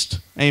abused.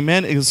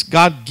 Amen. It's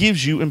God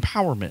gives you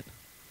empowerment.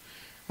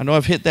 I know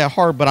I've hit that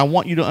hard, but I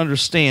want you to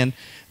understand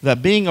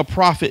that being a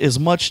prophet is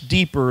much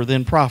deeper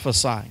than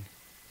prophesying.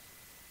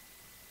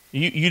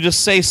 You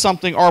just say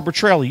something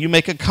arbitrarily. You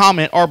make a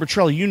comment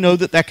arbitrarily. You know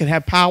that can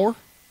have power.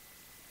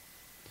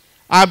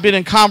 I've been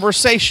in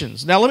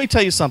conversations. Now, let me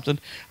tell you something.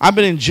 I've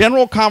been in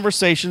general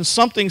conversations.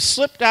 Something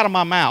slipped out of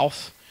my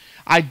mouth.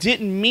 I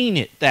didn't mean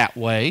it that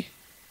way.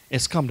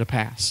 It's come to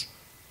pass.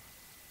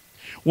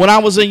 When I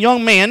was a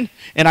young man,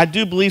 and I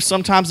do believe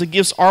sometimes the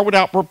gifts are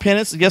without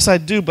repentance. Yes, I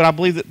do, but I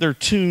believe that they're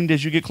tuned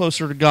as you get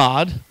closer to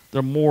God.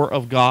 They're more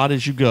of God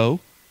as you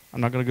go.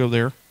 I'm not going to go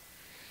there.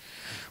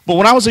 But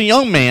when I was a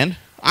young man,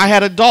 I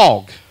had a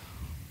dog.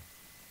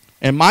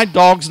 And my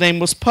dog's name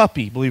was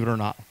Puppy, believe it or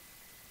not.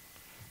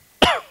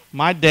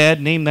 My dad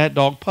named that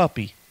dog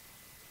Puppy.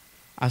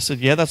 I said,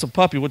 yeah, that's a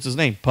puppy. What's his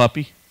name?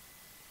 Puppy.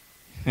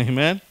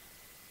 Amen.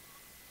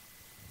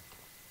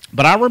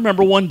 But I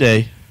remember one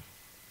day,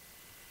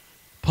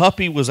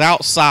 Puppy was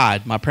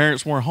outside. My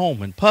parents weren't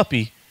home, and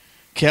Puppy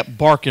kept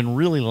barking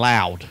really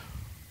loud.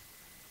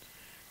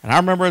 And I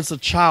remember as a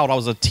child, I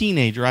was a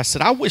teenager, I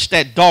said, I wish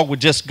that dog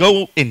would just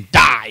go and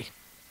die.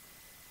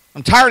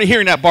 I'm tired of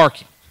hearing that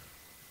barking.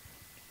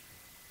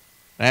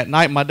 That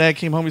night, my dad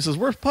came home. He says,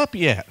 where's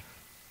Puppy at?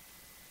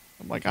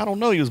 I'm like, I don't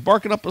know. He was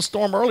barking up a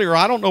storm earlier.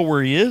 I don't know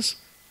where he is.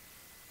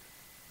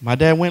 My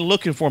dad went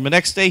looking for him. The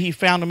next day, he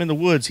found him in the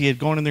woods. He had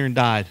gone in there and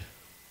died.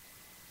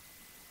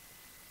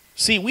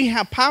 See, we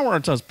have power in our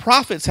tongues.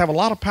 Prophets have a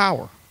lot of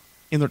power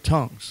in their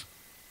tongues.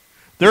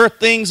 There are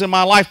things in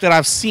my life that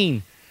I've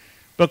seen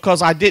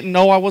because I didn't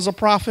know I was a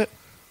prophet.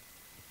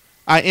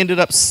 I ended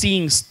up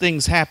seeing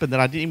things happen that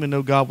I didn't even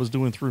know God was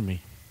doing through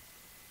me.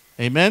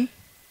 Amen?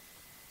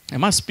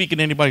 Am I speaking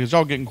to anybody? Because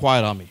y'all getting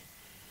quiet on me.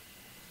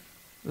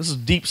 This is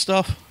deep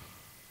stuff.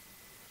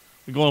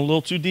 We're going a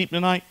little too deep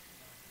tonight?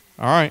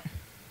 All right.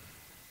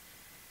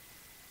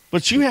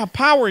 But you have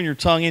power in your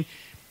tongue. And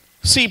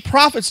see,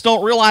 prophets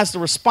don't realize the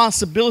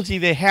responsibility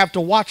they have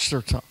to watch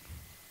their tongue.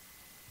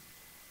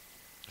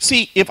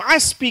 See, if I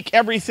speak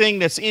everything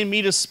that's in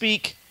me to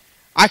speak,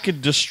 I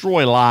could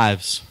destroy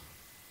lives.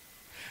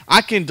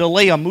 I can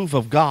delay a move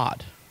of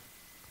God.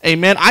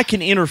 Amen. I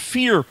can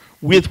interfere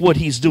with what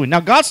he's doing. Now,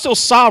 God's still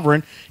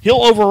sovereign.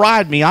 He'll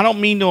override me. I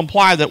don't mean to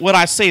imply that what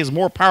I say is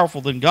more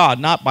powerful than God,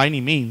 not by any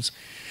means.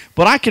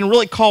 But I can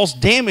really cause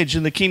damage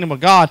in the kingdom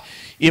of God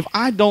if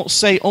I don't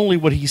say only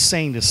what he's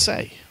saying to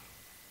say.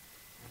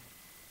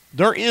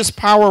 There is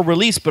power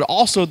released, but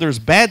also there's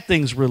bad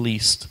things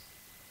released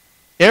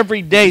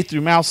every day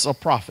through mouths of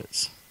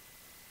prophets.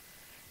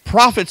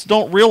 Prophets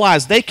don't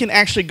realize they can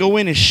actually go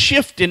in and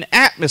shift an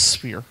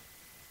atmosphere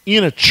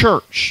in a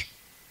church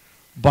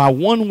by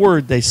one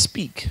word they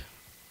speak.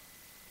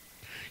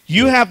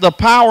 You have the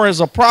power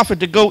as a prophet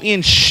to go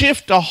in,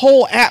 shift a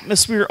whole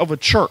atmosphere of a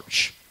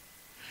church.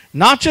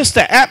 Not just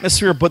the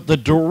atmosphere, but the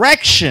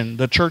direction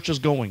the church is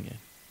going in.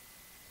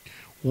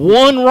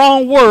 One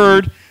wrong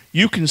word,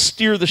 you can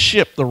steer the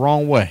ship the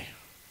wrong way.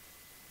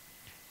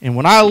 And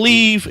when I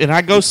leave and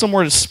I go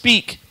somewhere to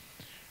speak,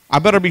 I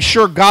better be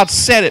sure God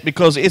said it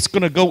because it's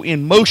going to go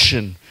in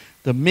motion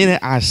the minute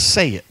I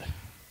say it.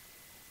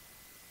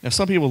 Now,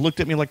 some people looked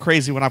at me like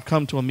crazy when I've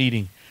come to a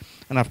meeting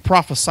and I've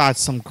prophesied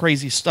some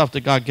crazy stuff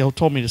that God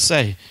told me to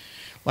say.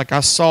 Like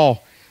I saw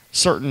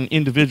certain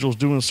individuals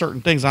doing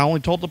certain things. I only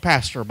told the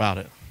pastor about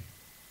it.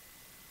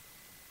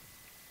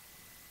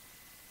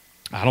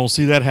 I don't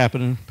see that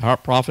happening.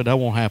 Prophet, that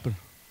won't happen.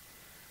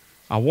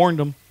 I warned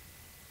them.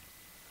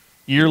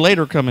 A year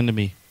later, coming to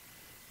me,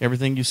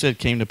 everything you said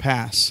came to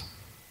pass.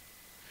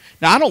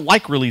 Now, I don't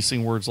like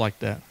releasing words like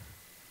that.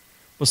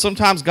 But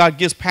sometimes God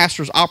gives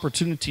pastors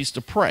opportunities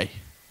to pray.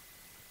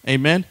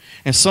 Amen?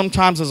 And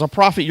sometimes as a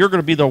prophet, you're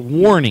going to be the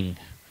warning.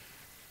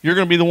 You're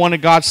going to be the one that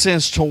God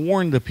sends to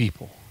warn the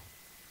people.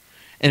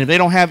 And if they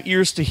don't have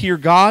ears to hear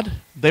God,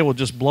 they will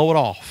just blow it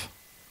off.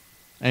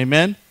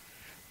 Amen?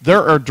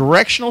 There are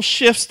directional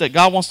shifts that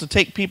God wants to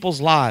take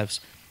people's lives.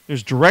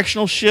 There's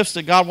directional shifts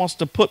that God wants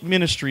to put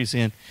ministries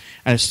in.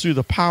 And it's through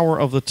the power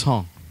of the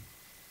tongue.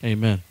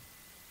 Amen.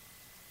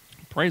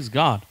 Praise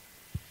God.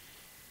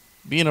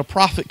 Being a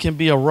prophet can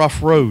be a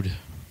rough road.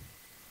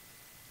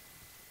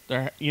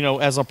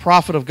 As a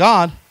prophet of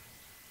God,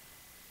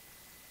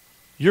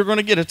 you're going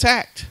to get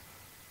attacked.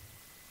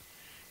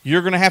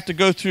 You're going to have to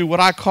go through what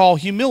I call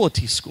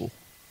humility school.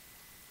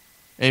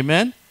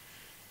 Amen?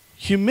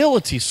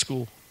 Humility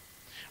school.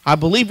 I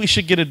believe we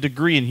should get a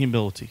degree in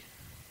humility.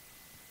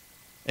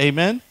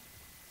 Amen?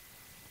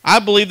 I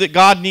believe that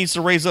God needs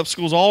to raise up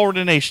schools all over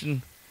the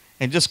nation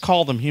and just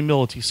call them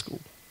humility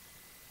school.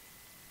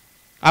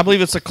 I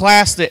believe it's a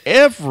class that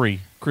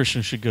every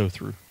Christian should go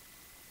through.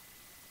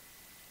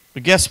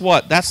 But guess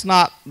what? That's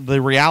not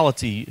the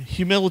reality.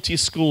 Humility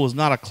school is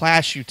not a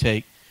class you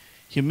take.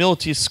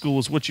 Humility school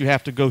is what you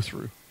have to go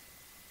through.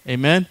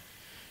 Amen?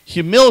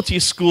 Humility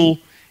school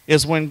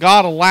is when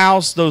God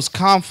allows those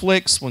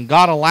conflicts, when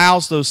God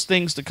allows those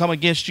things to come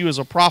against you as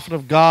a prophet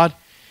of God,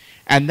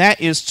 and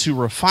that is to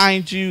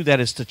refine you, that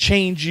is to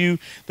change you,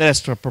 that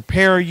is to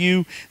prepare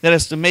you, that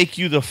is to make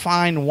you the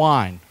fine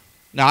wine.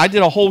 Now, I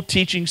did a whole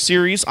teaching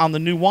series on the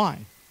new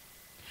wine.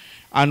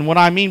 And what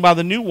I mean by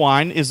the new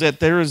wine is that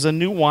there is a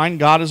new wine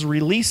God is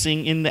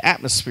releasing in the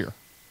atmosphere.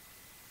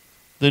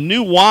 The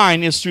new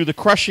wine is through the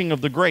crushing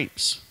of the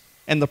grapes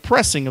and the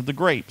pressing of the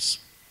grapes.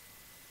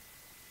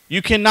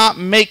 You cannot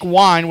make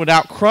wine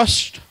without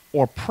crushed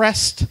or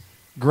pressed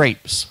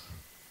grapes.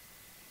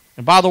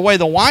 And by the way,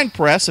 the wine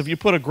press, if you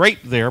put a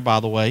grape there, by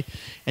the way,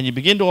 and you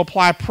begin to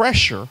apply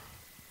pressure,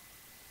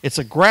 it's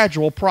a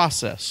gradual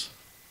process.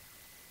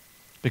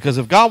 Because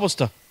if God was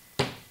to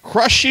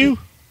crush you,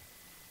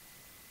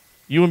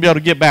 you wouldn't be able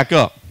to get back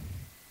up.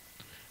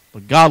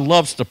 But God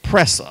loves to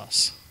press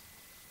us.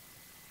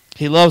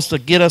 He loves to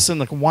get us in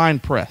the wine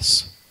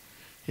press.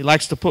 He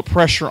likes to put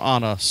pressure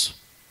on us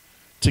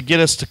to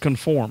get us to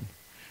conform,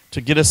 to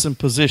get us in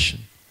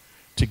position,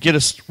 to get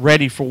us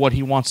ready for what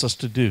He wants us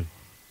to do.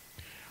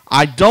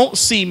 I don't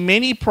see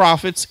many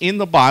prophets in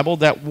the Bible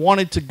that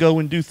wanted to go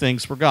and do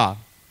things for God.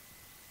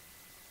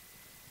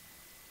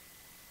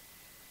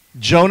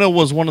 Jonah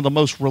was one of the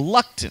most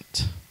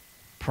reluctant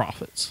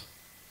prophets.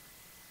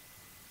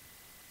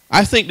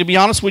 I think, to be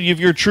honest with you, if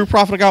you're a true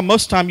prophet of God,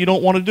 most of the time you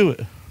don't want to do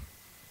it.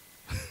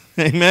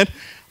 Amen?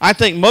 I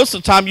think most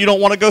of the time you don't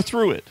want to go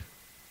through it.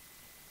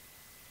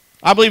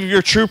 I believe if you're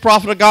a true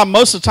prophet of God,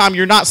 most of the time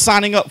you're not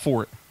signing up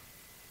for it.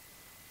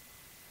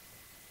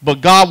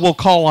 But God will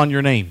call on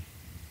your name.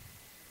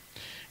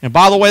 And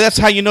by the way, that's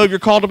how you know if you're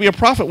called to be a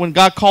prophet, when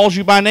God calls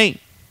you by name.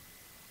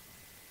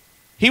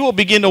 He will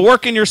begin to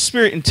work in your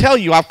spirit and tell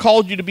you, I've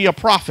called you to be a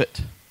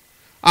prophet.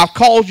 I've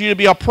called you to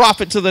be a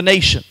prophet to the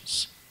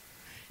nations.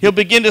 He'll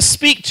begin to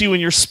speak to you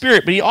in your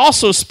spirit, but He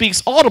also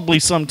speaks audibly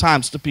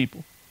sometimes to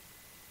people.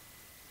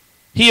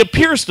 He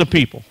appears to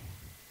people.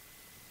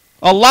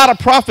 A lot of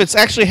prophets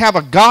actually have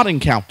a God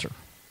encounter.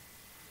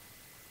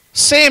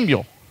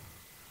 Samuel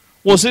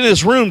was in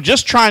his room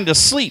just trying to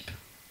sleep,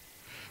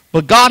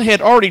 but God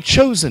had already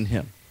chosen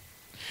him.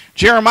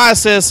 Jeremiah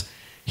says,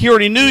 He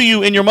already knew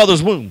you in your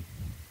mother's womb.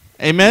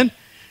 Amen?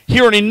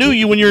 He already knew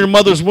you when you were in your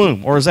mother's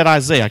womb. Or is that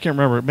Isaiah? I can't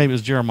remember. Maybe it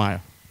was Jeremiah.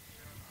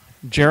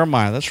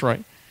 Jeremiah, that's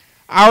right.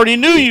 I already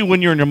knew you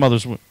when you were in your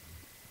mother's womb.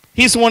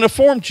 He's the one that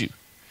formed you.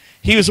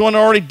 He was the one that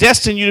already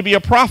destined you to be a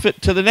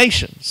prophet to the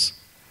nations.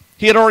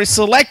 He had already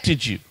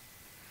selected you.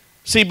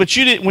 See, but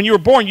you didn't, when you were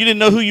born, you didn't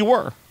know who you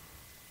were.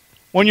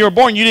 When you were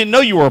born, you didn't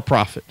know you were a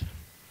prophet.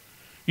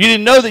 You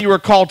didn't know that you were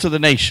called to the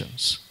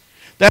nations.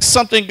 That's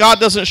something God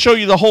doesn't show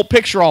you the whole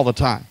picture all the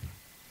time.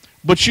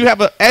 But you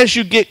have as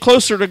you get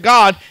closer to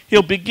God,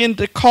 He'll begin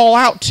to call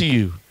out to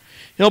you.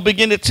 He'll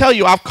begin to tell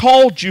you, I've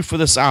called you for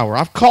this hour.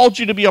 I've called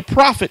you to be a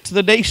prophet to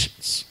the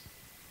nations.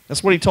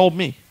 That's what He told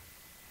me.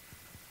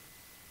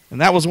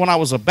 And that was when I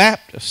was a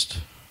Baptist.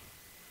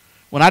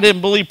 When I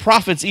didn't believe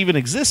prophets even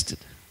existed.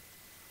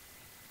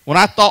 When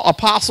I thought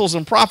apostles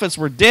and prophets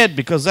were dead,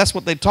 because that's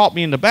what they taught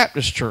me in the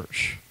Baptist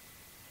church.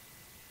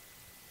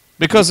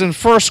 Because in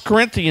 1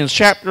 Corinthians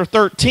chapter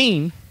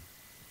 13,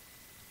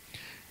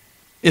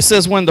 it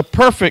says, when the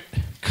perfect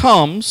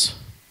comes,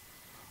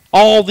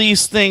 all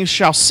these things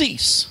shall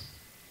cease.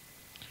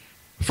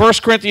 1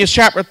 Corinthians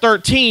chapter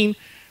 13,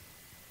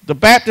 The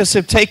Baptists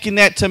have taken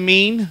that to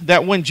mean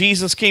that when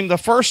Jesus came the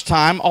first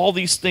time, all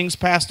these things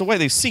passed away.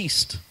 They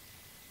ceased.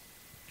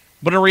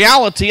 But in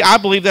reality, I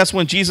believe that's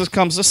when Jesus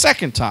comes the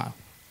second time.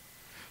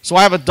 So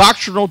I have a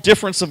doctrinal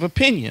difference of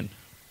opinion.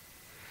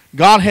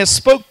 God has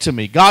spoke to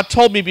me. God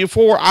told me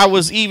before I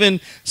was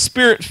even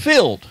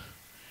Spirit-filled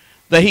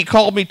that he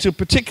called me to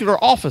particular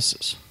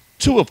offices,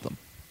 2 of them.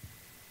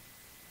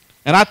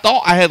 And I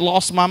thought I had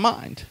lost my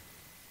mind.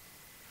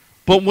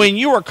 But when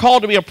you are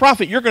called to be a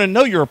prophet, you're going to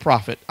know you're a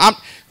prophet.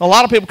 A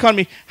lot of people come to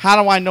me,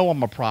 how do I know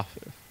I'm a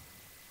prophet?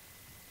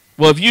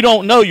 Well, if you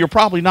don't know, you're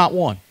probably not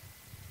one.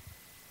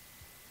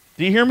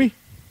 Do you hear me?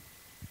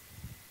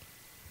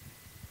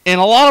 And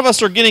a lot of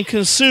us are getting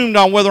consumed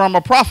on whether I'm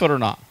a prophet or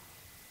not.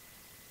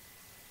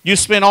 You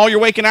spend all your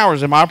waking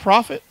hours, am I a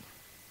prophet?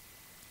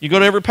 You go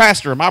to every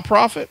pastor, am I a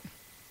prophet?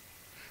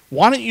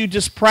 Why don't you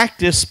just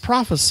practice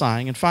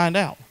prophesying and find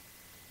out?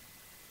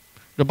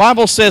 The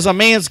Bible says a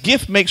man's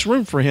gift makes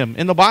room for him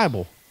in the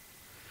Bible.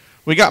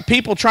 We got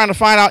people trying to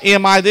find out,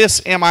 am I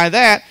this, am I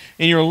that,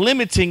 and you're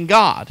limiting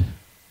God.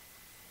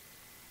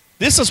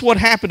 This is what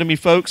happened to me,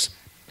 folks.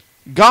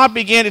 God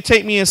began to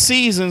take me in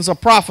seasons of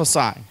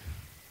prophesying.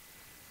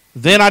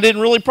 Then I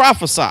didn't really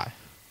prophesy.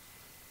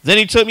 Then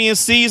he took me in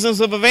seasons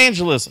of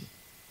evangelism.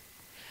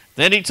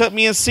 Then he took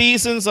me in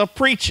seasons of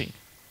preaching.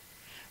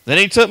 Then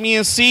he took me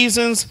in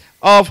seasons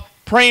of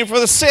praying for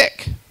the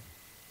sick.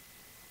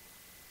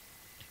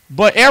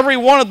 But every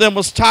one of them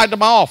was tied to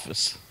my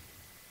office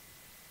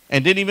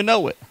and didn't even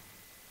know it.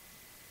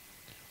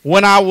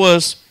 When I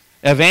was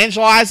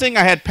evangelizing,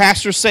 I had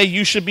pastors say,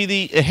 you should be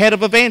the head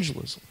of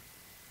evangelism.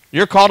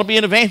 You're called to be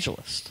an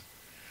evangelist.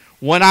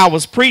 When I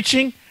was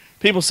preaching,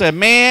 people said,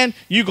 man,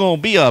 you're going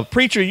to be a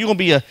preacher, you're going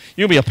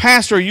to be a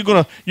pastor, you're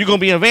going to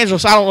be an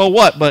evangelist, I don't know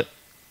what, but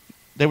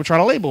they were trying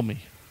to label me.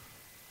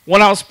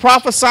 When I was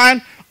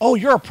prophesying, oh,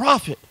 you're a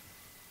prophet.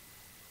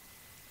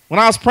 When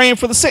I was praying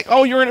for the sick,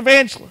 oh, you're an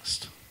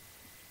evangelist.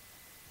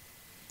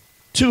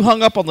 Too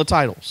hung up on the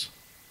titles.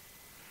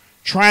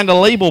 Trying to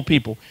label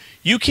people.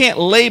 You can't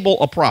label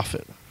a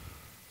prophet.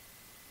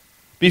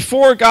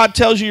 Before God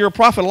tells you you're a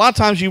prophet, a lot of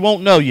times you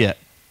won't know yet.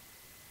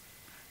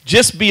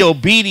 Just be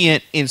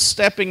obedient in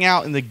stepping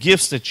out in the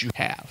gifts that you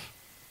have.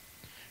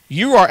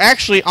 You are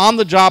actually on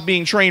the job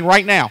being trained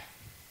right now.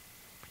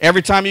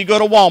 Every time you go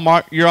to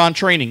Walmart, you're on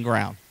training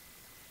ground.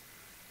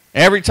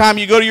 Every time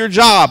you go to your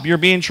job, you're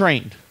being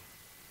trained.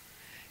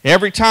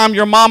 Every time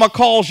your mama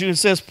calls you and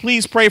says,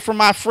 please pray for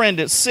my friend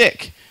that's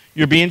sick,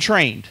 you're being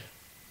trained.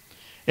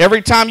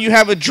 Every time you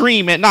have a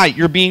dream at night,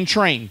 you're being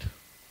trained.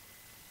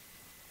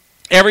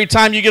 Every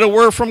time you get a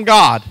word from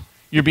God,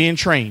 you're being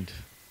trained.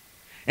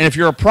 And if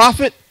you're a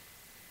prophet,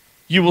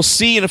 you will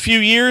see in a few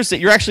years that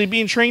you're actually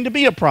being trained to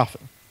be a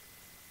prophet.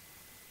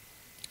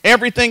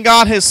 Everything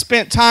God has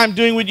spent time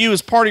doing with you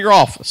is part of your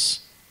office.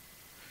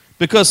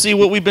 Because, see,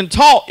 what we've been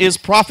taught is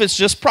prophets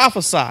just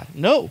prophesy.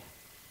 No.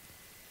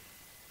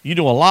 You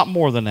do a lot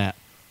more than that.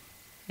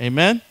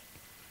 Amen?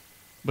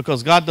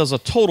 Because God does a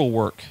total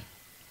work.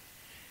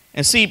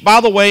 And see,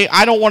 by the way,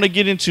 I don't want to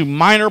get into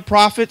minor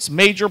prophets,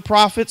 major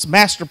prophets,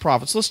 master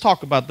prophets. Let's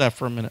talk about that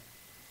for a minute.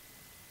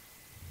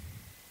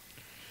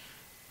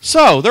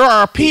 So, there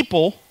are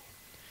people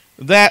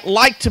that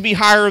like to be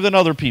higher than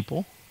other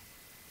people,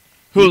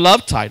 who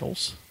love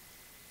titles.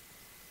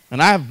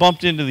 And I have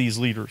bumped into these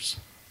leaders.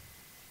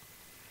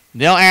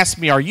 They'll ask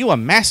me, are you a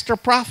master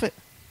prophet?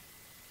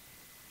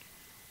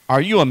 Are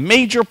you a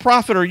major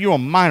prophet or are you a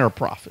minor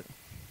prophet?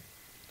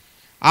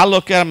 I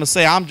look at them and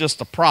say, I'm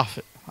just a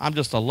prophet. I'm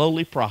just a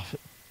lowly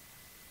prophet.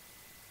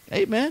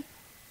 Amen.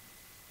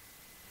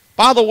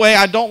 By the way,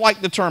 I don't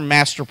like the term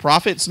master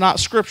prophet. It's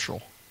not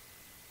scriptural.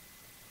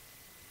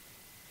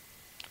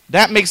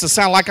 That makes it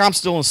sound like I'm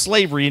still in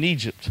slavery in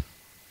Egypt.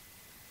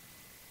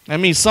 That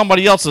means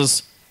somebody else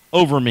is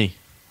over me.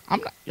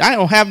 I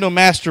don't have no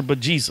master but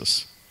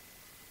Jesus.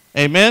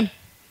 Amen.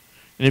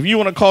 And if you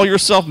want to call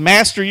yourself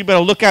master, you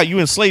better look out. You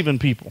enslaving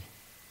people.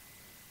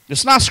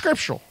 It's not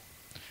scriptural.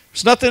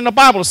 There's nothing in the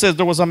Bible that says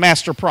there was a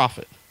master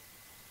prophet.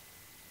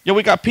 Yeah,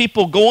 we got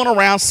people going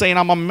around saying,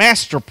 I'm a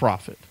master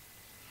prophet.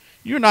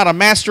 You're not a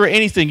master of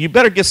anything. You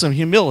better get some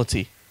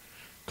humility,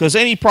 because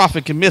any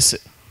prophet can miss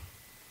it.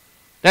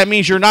 That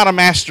means you're not a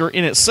master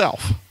in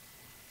itself.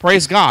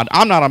 Praise God.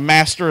 I'm not a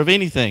master of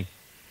anything.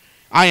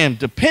 I am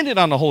dependent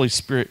on the Holy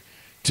Spirit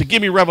to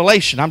give me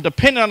revelation. I'm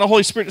dependent on the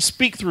Holy Spirit to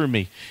speak through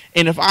me.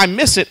 And if I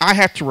miss it, I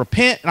have to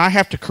repent and I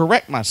have to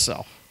correct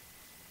myself.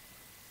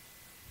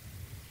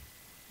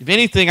 If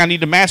anything, I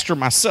need to master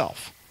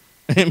myself.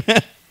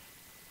 Amen.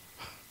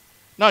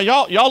 Now,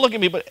 y'all look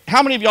at me, but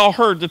how many of y'all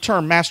heard the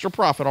term master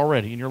prophet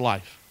already in your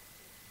life?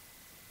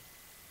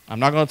 I'm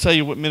not going to tell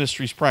you what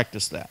ministries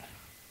practice that.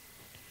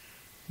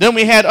 Then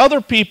we had other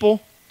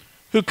people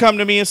who come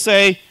to me and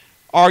say,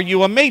 are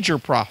you a major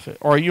prophet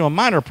or are you a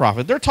minor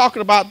prophet? They're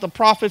talking about the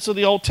prophets of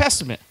the Old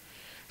Testament.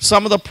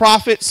 Some of the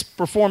prophets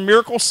performed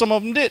miracles, some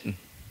of them didn't.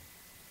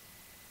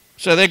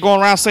 So they're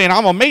going around saying,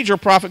 I'm a major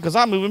prophet because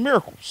I'm moving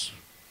miracles.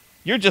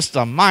 You're just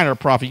a minor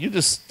prophet. You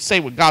just say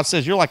what God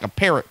says. You're like a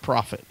parrot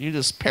prophet. You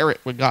just parrot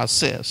what God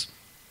says.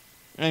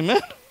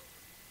 Amen?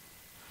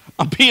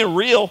 I'm being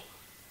real.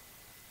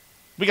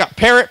 We got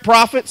parrot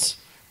prophets,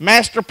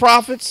 master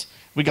prophets.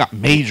 We got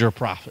major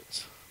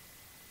prophets.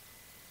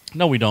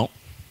 No, we don't.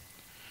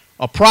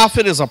 A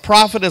prophet is a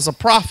prophet is a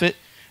prophet,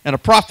 and a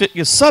prophet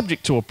is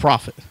subject to a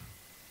prophet.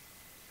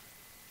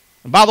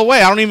 And by the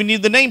way, I don't even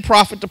need the name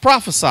prophet to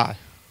prophesy.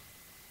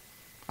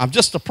 I'm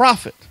just a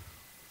prophet.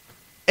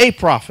 A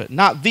prophet,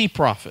 not the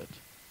prophet.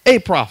 A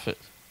prophet.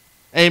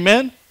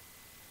 Amen?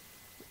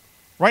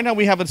 Right now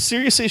we have a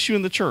serious issue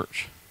in the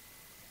church.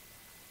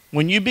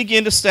 When you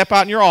begin to step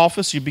out in your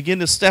office, you begin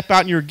to step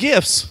out in your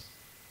gifts,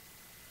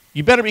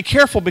 you better be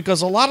careful,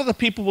 because a lot of the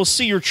people will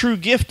see your true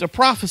gift of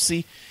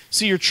prophecy,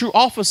 see your true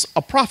office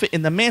of prophet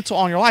in the mantle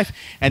on your life,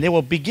 and they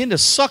will begin to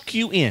suck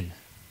you in.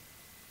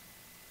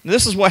 And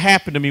this is what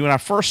happened to me when I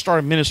first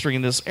started ministering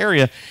in this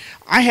area.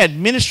 I had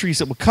ministries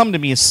that would come to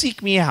me and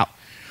seek me out.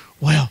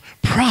 Well,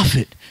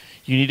 prophet,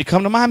 you need to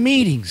come to my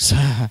meetings.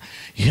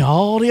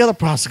 All the other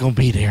prophets are going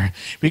to be there.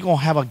 We're going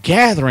to have a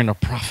gathering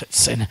of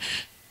prophets. And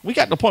we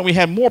got to the point we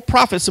had more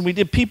prophets than we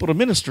did people to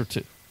minister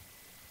to.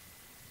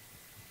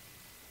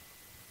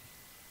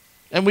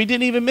 And we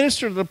didn't even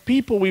minister to the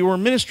people. We were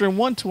ministering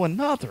one to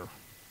another.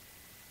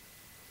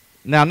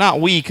 Now, not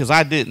we, because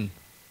I didn't.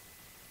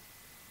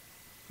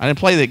 I didn't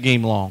play that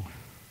game long.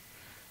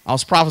 I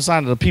was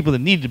prophesying to the people that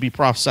needed to be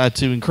prophesied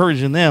to,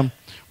 encouraging them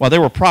while they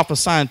were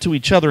prophesying to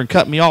each other and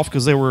cutting me off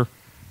because they were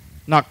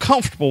not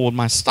comfortable with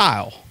my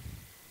style.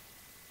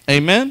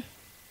 Amen?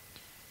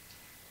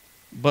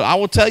 But I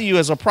will tell you,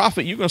 as a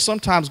prophet, you're going to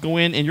sometimes go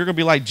in and you're going to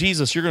be like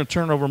Jesus. You're going to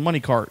turn over money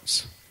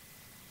carts.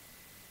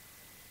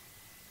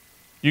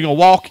 You're going to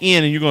walk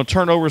in and you're going to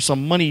turn over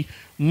some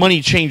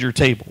money changer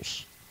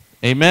tables.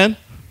 Amen?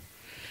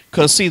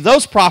 Because, see,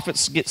 those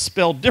prophets get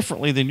spelled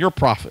differently than your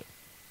prophet.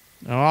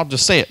 Now, I'll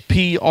just say it,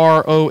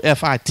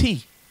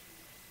 P-R-O-F-I-T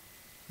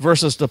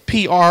versus the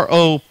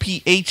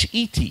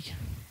P-R-O-P-H-E-T.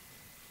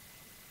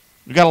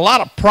 We've got a lot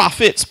of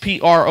prophets,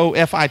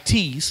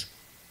 P-R-O-F-I-Ts.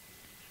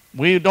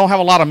 We don't have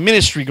a lot of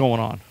ministry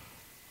going on.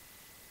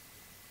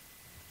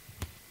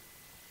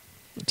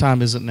 What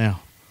time is it now?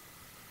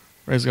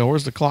 Praise God.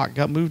 Where's the clock?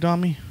 Got moved on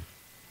me?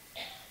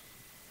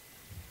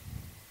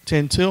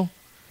 10 till?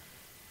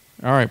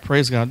 All right,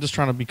 praise God. I'm just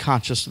trying to be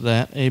conscious of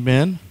that.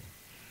 Amen.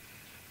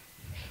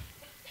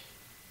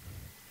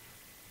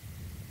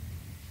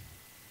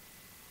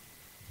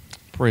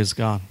 Praise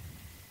God.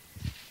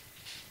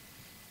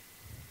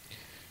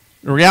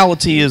 The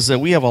reality is that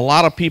we have a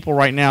lot of people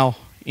right now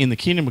in the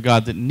kingdom of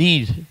God that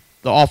need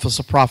the office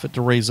of prophet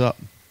to raise up.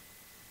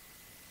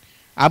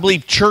 I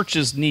believe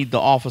churches need the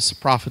office of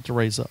prophet to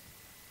raise up.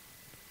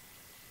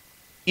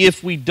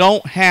 If we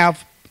don't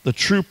have the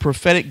true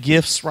prophetic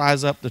gifts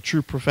rise up, the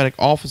true prophetic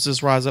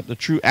offices rise up, the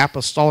true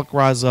apostolic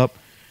rise up,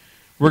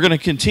 we're going to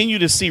continue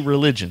to see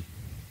religion.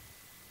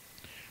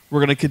 We're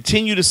going to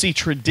continue to see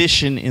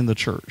tradition in the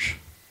church.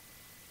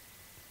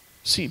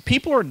 See,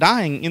 people are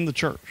dying in the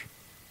church.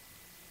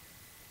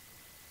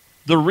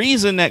 The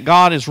reason that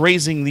God is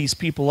raising these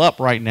people up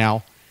right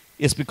now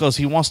is because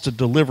he wants to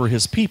deliver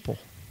his people.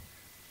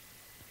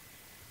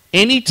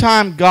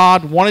 Anytime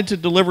God wanted to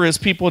deliver his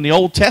people in the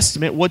Old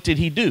Testament, what did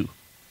he do?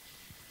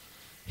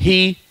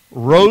 He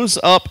rose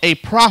up a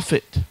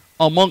prophet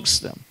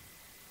amongst them.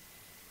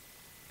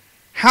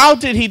 How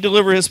did he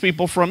deliver his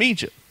people from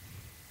Egypt?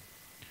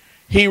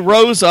 He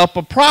rose up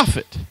a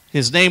prophet.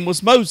 His name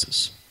was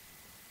Moses.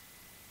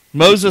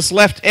 Moses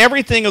left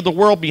everything of the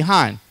world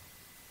behind.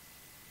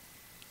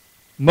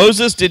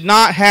 Moses did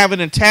not have an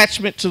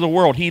attachment to the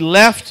world. He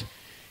left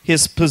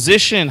his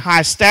position in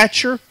high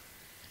stature.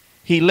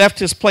 He left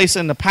his place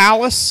in the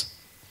palace.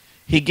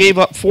 He gave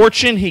up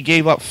fortune. He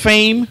gave up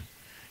fame.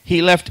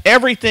 He left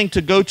everything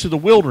to go to the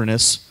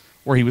wilderness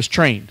where he was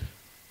trained.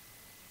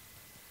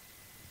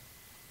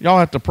 Y'all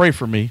have to pray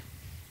for me.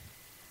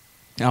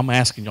 I'm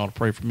asking y'all to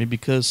pray for me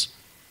because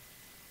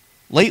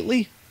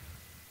lately,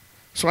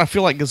 so I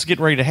feel like it's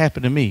getting ready to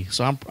happen to me.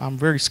 So I'm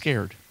very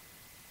scared.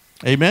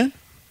 Amen?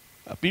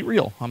 Be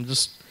real.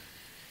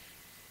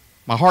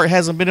 My heart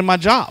hasn't been in my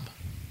job.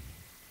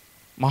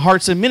 My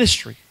heart's in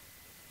ministry.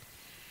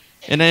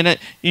 And then,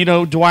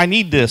 do I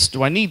need this?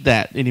 Do I need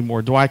that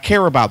anymore? Do I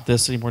care about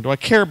this anymore? Do I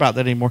care about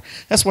that anymore?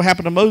 That's what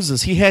happened to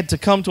Moses. He had to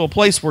come to a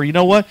place where, you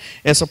know what?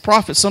 As a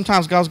prophet,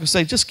 sometimes God's going to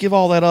say, just give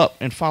all that up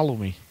and follow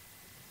me.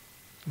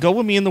 Go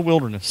with me in the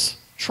wilderness.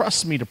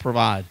 Trust me to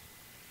provide.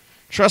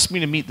 Trust me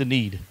to meet the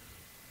need.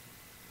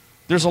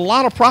 There's a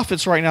lot of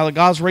prophets right now that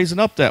God's raising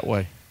up that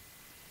way.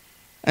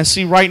 And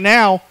see, right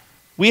now,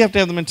 we have to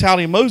have the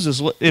mentality of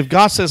Moses. If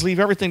God says leave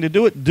everything to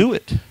do it, do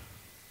it.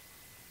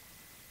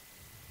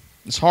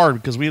 It's hard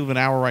because we live in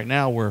an hour right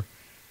now where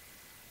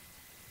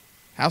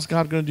how's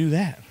God going to do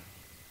that?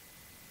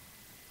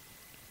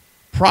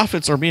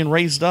 Prophets are being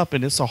raised up,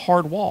 and it's a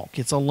hard walk.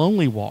 It's a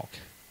lonely walk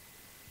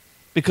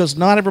because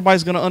not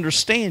everybody's going to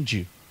understand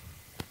you.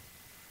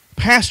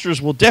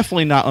 Pastors will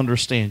definitely not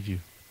understand you.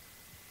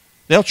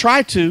 They'll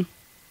try to,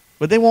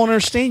 but they won't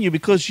understand you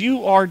because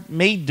you are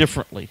made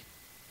differently.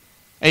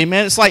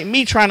 Amen. It's like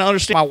me trying to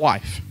understand my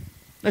wife.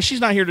 Now,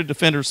 she's not here to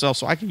defend herself,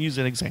 so I can use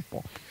that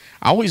example.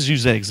 I always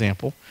use that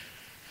example.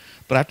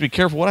 But I have to be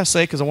careful what I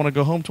say because I want to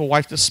go home to a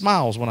wife that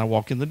smiles when I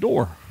walk in the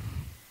door.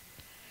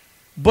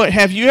 But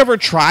have you ever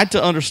tried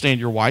to understand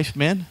your wife,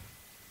 men?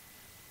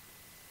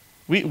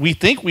 We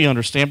think we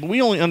understand, but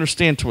we only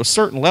understand to a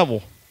certain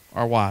level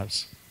our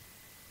wives.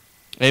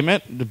 Amen?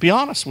 To be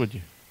honest with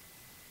you.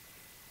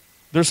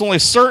 There's only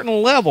a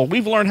certain level.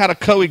 We've learned how to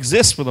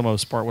coexist for the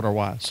most part with our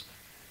wives.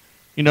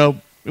 You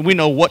know, we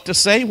know what to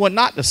say, what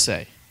not to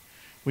say.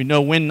 We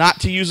know when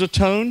not to use a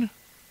tone,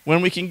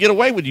 when we can get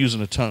away with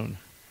using a tone.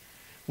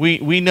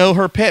 We know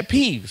her pet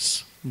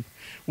peeves.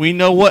 We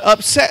know what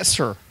upsets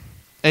her.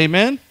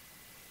 Amen?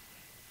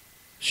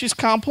 She's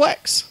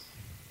complex.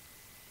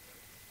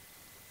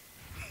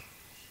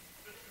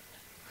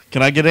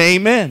 Can I get an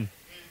amen?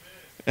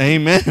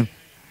 Amen.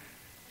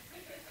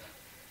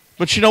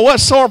 But you know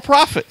what? So are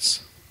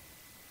prophets.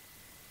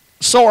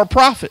 So are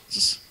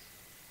prophets.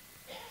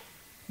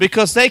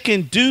 Because they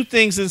can do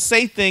things and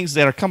say things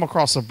that are come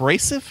across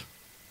abrasive.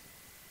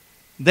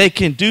 They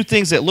can do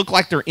things that look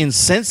like they're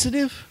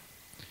insensitive.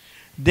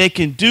 They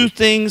can do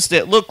things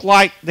that look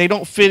like they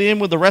don't fit in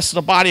with the rest of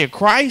the body of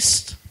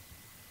Christ.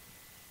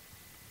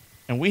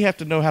 And we have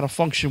to know how to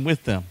function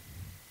with them.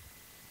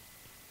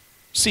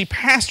 See,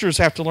 pastors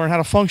have to learn how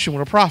to function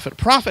with a prophet. A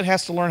prophet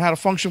has to learn how to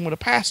function with a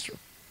pastor.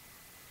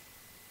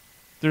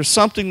 There's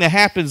something that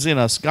happens in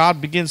us. God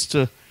begins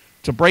to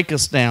break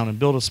us down and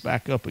build us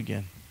back up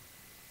again.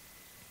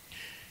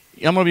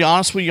 I'm going to be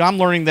honest with you. I'm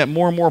learning that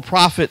more and more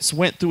prophets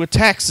went through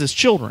attacks as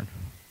children.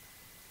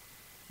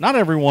 Not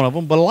every one of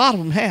them, but a lot of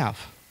them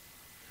have.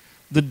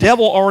 The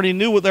devil already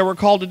knew what they were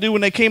called to do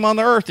when they came on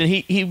the earth, and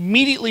he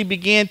immediately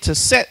began to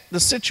set the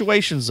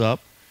situations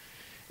up,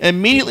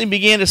 immediately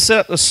began to set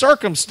up the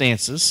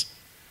circumstances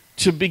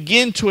to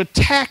begin to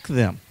attack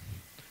them,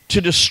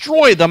 to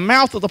destroy the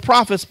mouth of the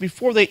prophets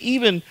before they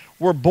even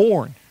were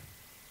born.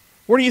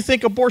 Where do you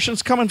think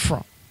abortion's coming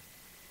from?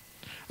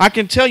 I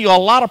can tell you a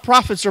lot of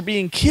prophets are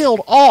being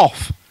killed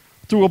off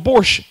through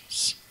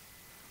abortions.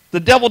 The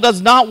devil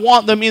does not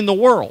want them in the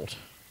world.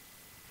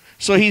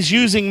 So he's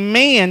using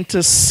man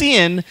to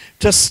sin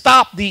to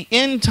stop the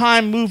end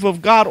time move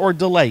of God or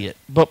delay it.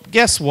 But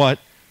guess what?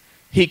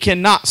 He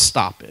cannot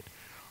stop it.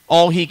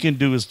 All he can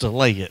do is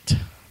delay it.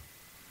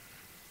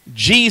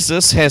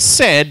 Jesus has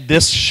said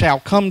this shall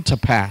come to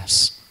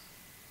pass.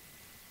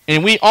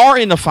 And we are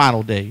in the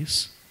final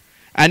days.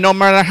 And no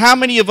matter how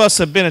many of us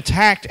have been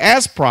attacked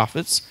as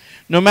prophets,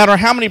 no matter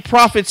how many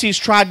prophets he's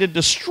tried to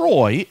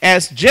destroy,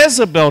 as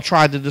Jezebel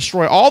tried to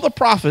destroy all the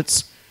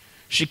prophets,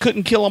 she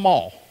couldn't kill them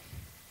all.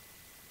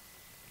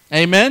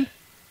 Amen?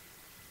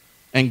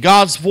 And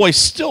God's voice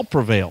still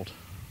prevailed.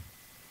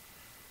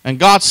 And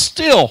God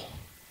still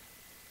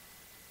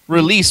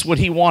released what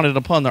he wanted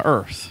upon the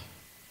earth,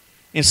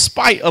 in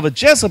spite of a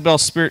Jezebel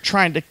spirit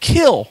trying to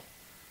kill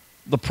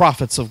the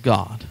prophets of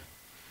God.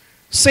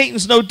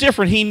 Satan's no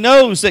different. He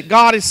knows that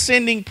God is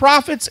sending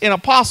prophets and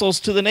apostles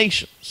to the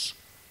nations.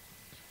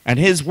 And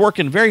he's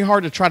working very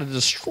hard to try to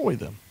destroy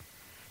them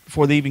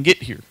before they even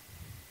get here.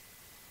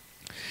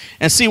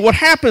 And see, what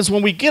happens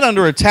when we get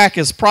under attack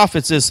as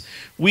prophets is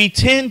we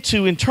tend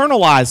to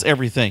internalize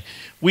everything.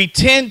 We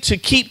tend to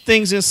keep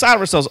things inside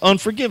of ourselves.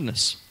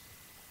 Unforgiveness,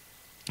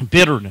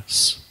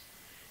 bitterness,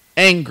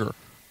 anger,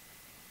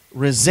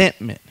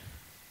 resentment.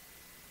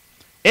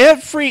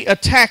 Every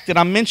attack that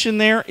I mentioned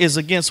there is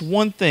against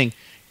one thing: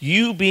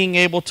 you being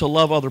able to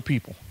love other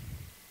people.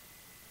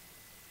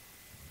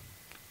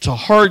 To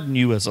harden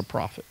you as a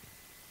prophet.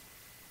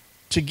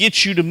 To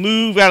get you to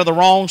move out of the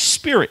wrong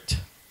spirit.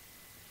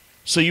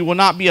 So you will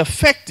not be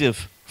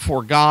effective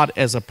for God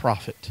as a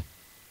prophet.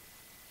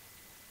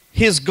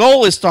 His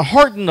goal is to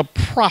harden the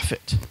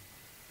prophet.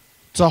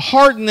 To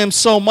harden them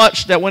so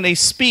much that when they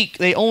speak,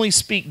 they only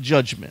speak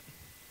judgment.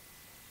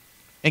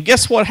 And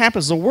guess what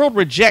happens? The world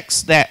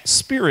rejects that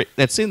spirit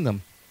that's in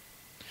them.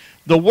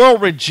 The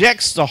world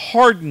rejects the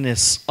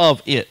hardness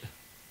of it.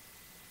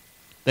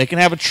 They can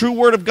have a true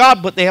word of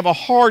God, but they have a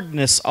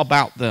hardness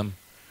about them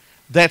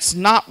that's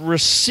not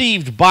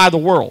received by the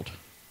world.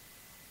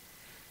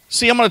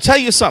 See, I'm going to tell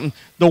you something.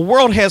 The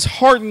world has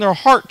hardened their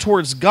heart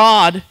towards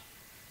God,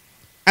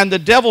 and the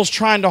devil's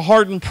trying to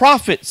harden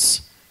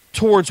prophets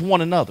towards one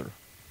another.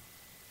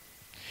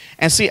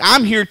 And see,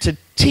 I'm here to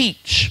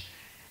teach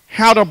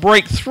how to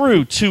break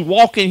through, to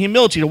walk in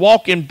humility, to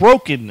walk in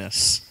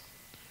brokenness.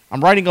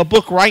 I'm writing a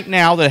book right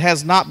now that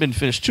has not been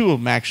finished. 2 of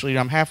them, actually.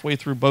 I'm halfway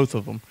through both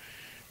of them.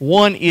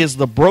 One is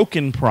The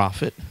Broken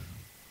Prophet.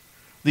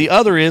 The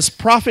other is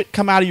Prophet,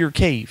 Come Out of Your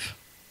Cave.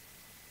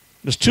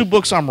 There's 2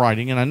 books I'm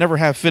writing, and I never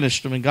have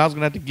finished them, and God's going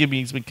to have to give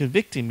me, he's been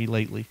convicting me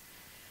lately.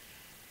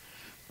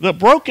 The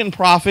Broken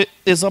Prophet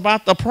is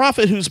about the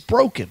prophet who's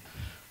broken,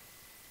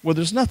 where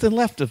there's nothing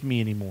left of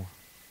me anymore.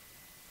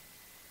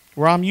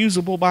 Where I'm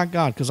usable by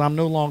God because I'm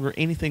no longer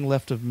anything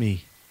left of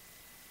me.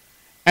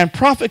 And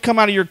Prophet, Come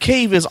Out of Your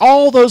Cave is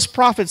all those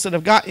prophets that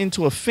have got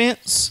into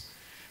offense,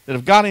 that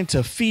have got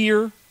into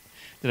fear,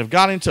 that have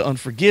got into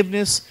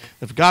unforgiveness,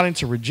 that have got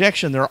into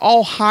rejection. They're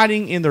all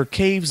hiding in their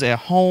caves at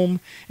home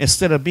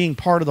instead of being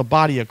part of the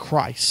body of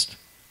Christ.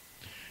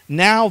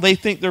 Now they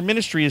think their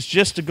ministry is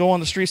just to go on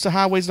the streets, the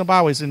highways, and the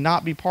byways and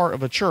not be part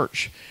of a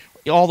church.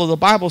 Although the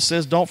Bible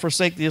says, don't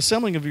forsake the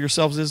assembling of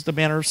yourselves is the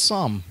manner of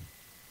some.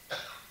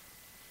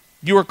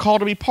 You are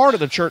called to be part of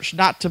the church,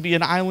 not to be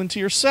an island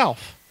to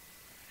yourself.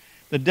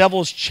 The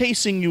devil is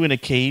chasing you in a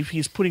cave.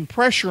 He's putting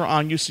pressure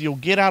on you so you'll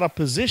get out of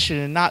position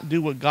and not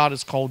do what God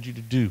has called you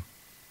to do.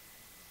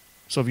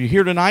 So if you're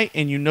here tonight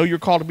and you know you're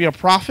called to be a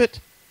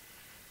prophet,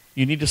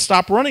 you need to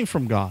stop running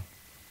from God.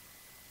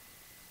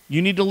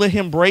 You need to let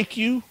him break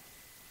you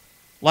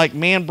like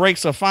man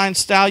breaks a fine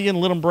stallion,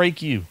 let him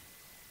break you.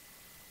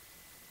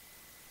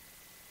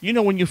 You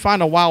know when you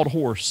find a wild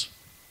horse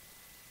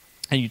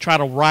and you try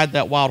to ride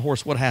that wild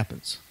horse, what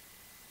happens?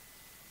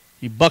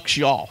 He bucks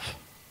you off.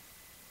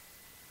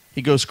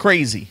 He goes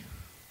crazy.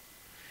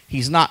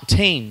 He's not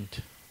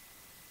tamed.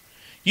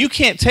 You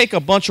can't take a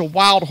bunch of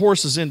wild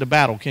horses into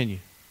battle, can you?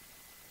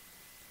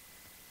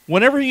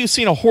 Whenever you've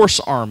seen a horse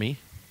army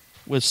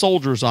with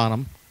soldiers on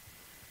them,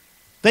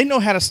 they know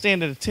how to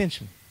stand at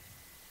attention.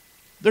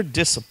 They're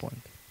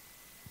disciplined.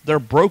 They're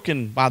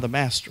broken by the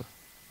master.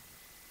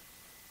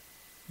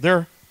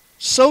 They're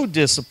so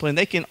disciplined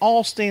they can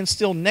all stand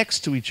still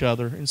next to each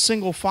other in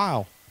single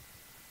file.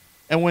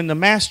 And when the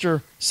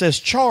master says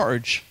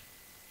charge,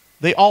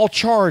 they all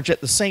charge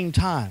at the same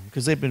time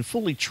because they've been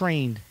fully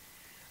trained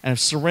and have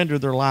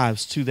surrendered their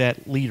lives to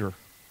that leader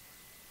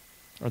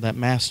or that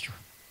master.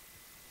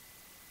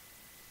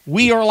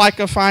 We are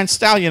like a fine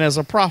stallion as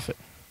a prophet.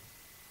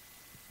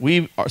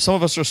 Some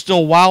of us are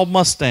still wild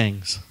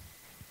Mustangs.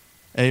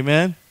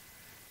 Amen.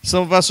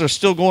 Some of us are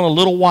still going a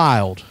little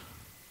wild.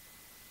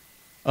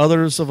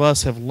 Others of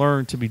us have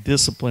learned to be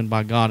disciplined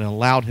by God and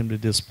allowed him to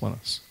discipline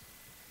us.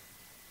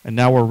 And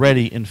now we're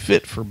ready and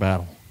fit for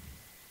battle.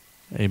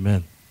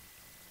 Amen.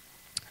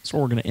 That's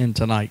where we're going to end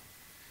tonight.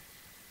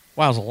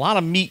 Wow, there's a lot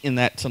of meat in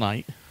that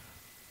tonight.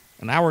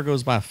 An hour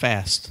goes by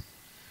fast.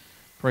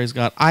 Praise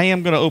God. I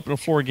am going to open the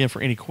floor again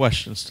for any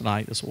questions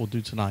tonight. That's what we'll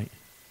do tonight.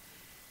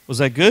 Was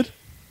that good?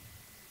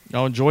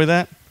 Y'all enjoy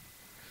that?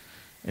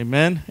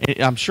 Amen.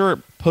 I'm sure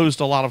it posed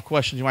a lot of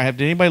questions you might have.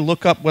 Did anybody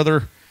look up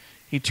whether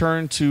he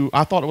turned to,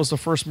 I thought it was the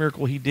first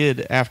miracle he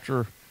did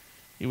after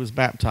he was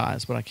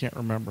baptized, but I can't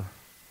remember.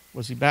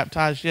 Was he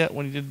baptized yet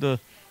when he did the...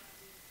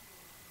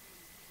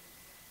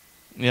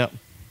 Yep.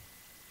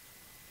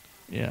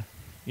 Yeah.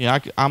 Yeah,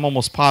 I'm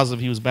almost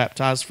positive he was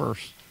baptized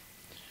first.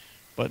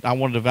 But I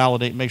wanted to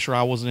validate, make sure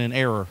I wasn't in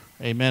error.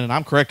 Amen. And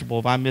I'm correctable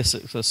if I miss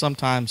it. So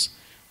sometimes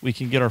we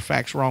can get our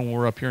facts wrong when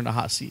we're up here in the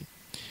hot seat.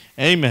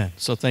 Amen.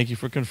 So thank you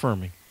for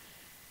confirming.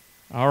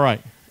 All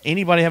right.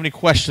 Anybody have any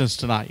questions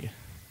tonight?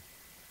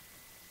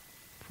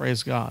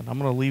 Praise God. I'm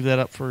going to leave that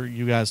up for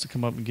you guys to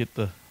come up and get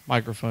the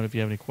microphone if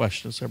you have any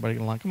questions. Everybody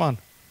can line. Come on.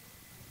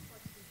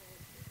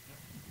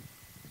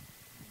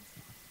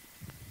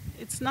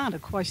 It's not a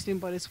question,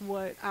 but it's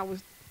what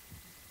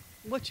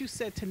you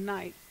said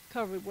tonight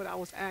covered what I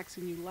was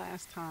asking you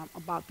last time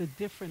about the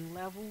different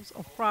levels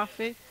of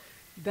prophet.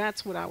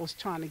 That's what I was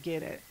trying to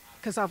get at.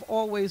 Because I've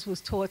always was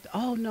taught,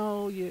 oh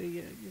no,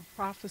 you're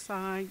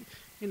prophesying,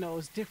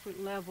 it's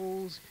different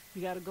levels.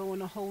 You got to go in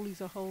the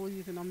holies of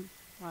holies. And I'm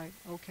like,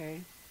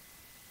 okay.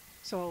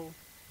 So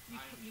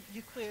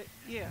you clear,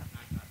 yeah.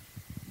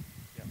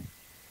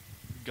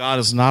 God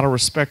is not a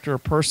respecter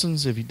of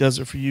persons. If he does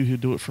it for you, he'll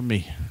do it for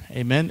me.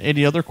 Amen.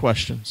 Any other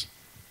questions?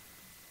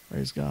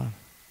 Praise God.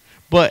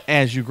 But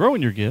as you grow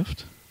in your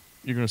gift,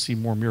 you're going to see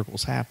more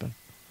miracles happen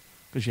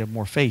because you have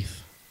more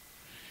faith.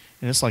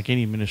 And it's like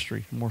any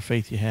ministry. The more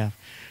faith you have.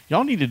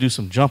 Y'all need to do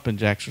some jumping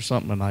jacks or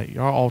something tonight.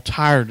 Y'all all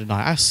tired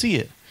tonight. I see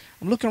it.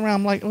 I'm looking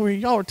around. I'm like, oh,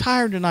 y'all are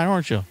tired tonight,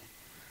 aren't you?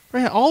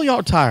 All y'all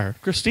are tired.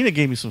 Christina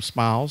gave me some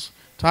smiles.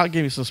 Todd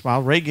gave me some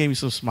smiles. Ray gave me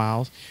some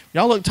smiles.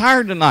 Y'all look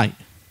tired tonight.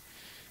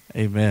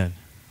 Amen.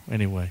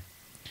 Anyway,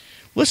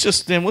 let's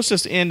just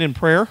end in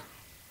prayer.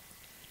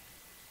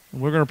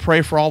 And we're going to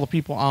pray for all the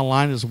people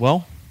online as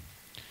well.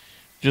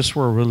 Just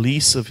for a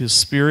release of his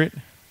spirit,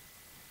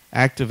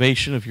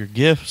 activation of your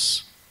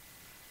gifts.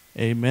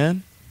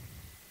 Amen.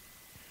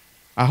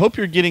 I hope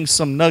you're getting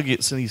some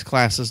nuggets in these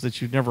classes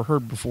that you've never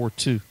heard before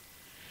too.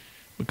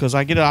 Because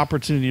I get an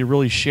opportunity to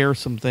really share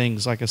some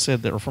things, like I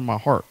said, that are from my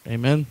heart.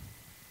 Amen.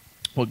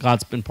 What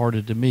God's been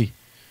imparted to me.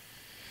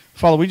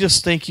 Father, we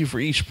just thank you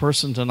for each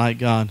person tonight,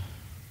 God.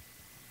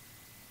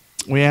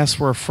 We ask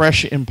for a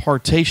fresh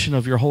impartation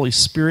of your Holy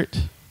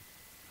Spirit.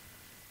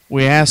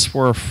 We ask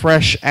for a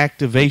fresh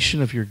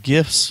activation of your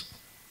gifts.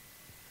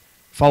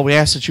 Father, we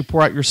ask that you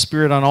pour out your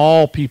Spirit on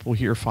all people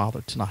here,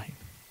 Father, tonight.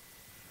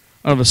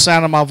 Under the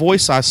sound of my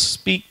voice, I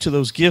speak to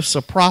those gifts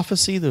of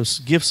prophecy, those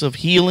gifts of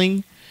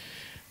healing,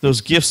 those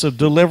gifts of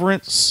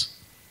deliverance,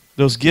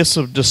 those gifts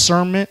of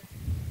discernment,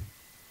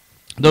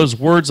 those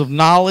words of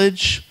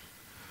knowledge,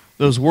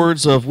 those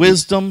words of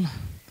wisdom.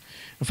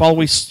 And Father,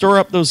 we stir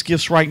up those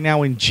gifts right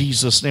now in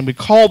Jesus' name. We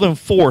call them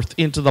forth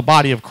into the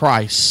body of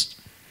Christ.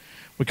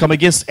 We come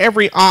against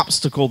every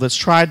obstacle that's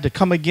tried to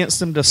come against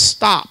them to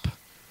stop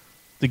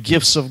the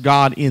gifts of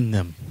God in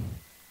them.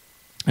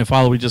 And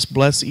Father, we just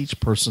bless each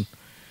person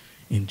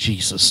in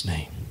Jesus'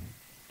 name.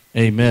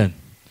 Amen.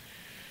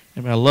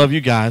 Amen. I love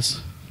you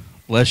guys.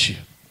 Bless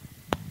you.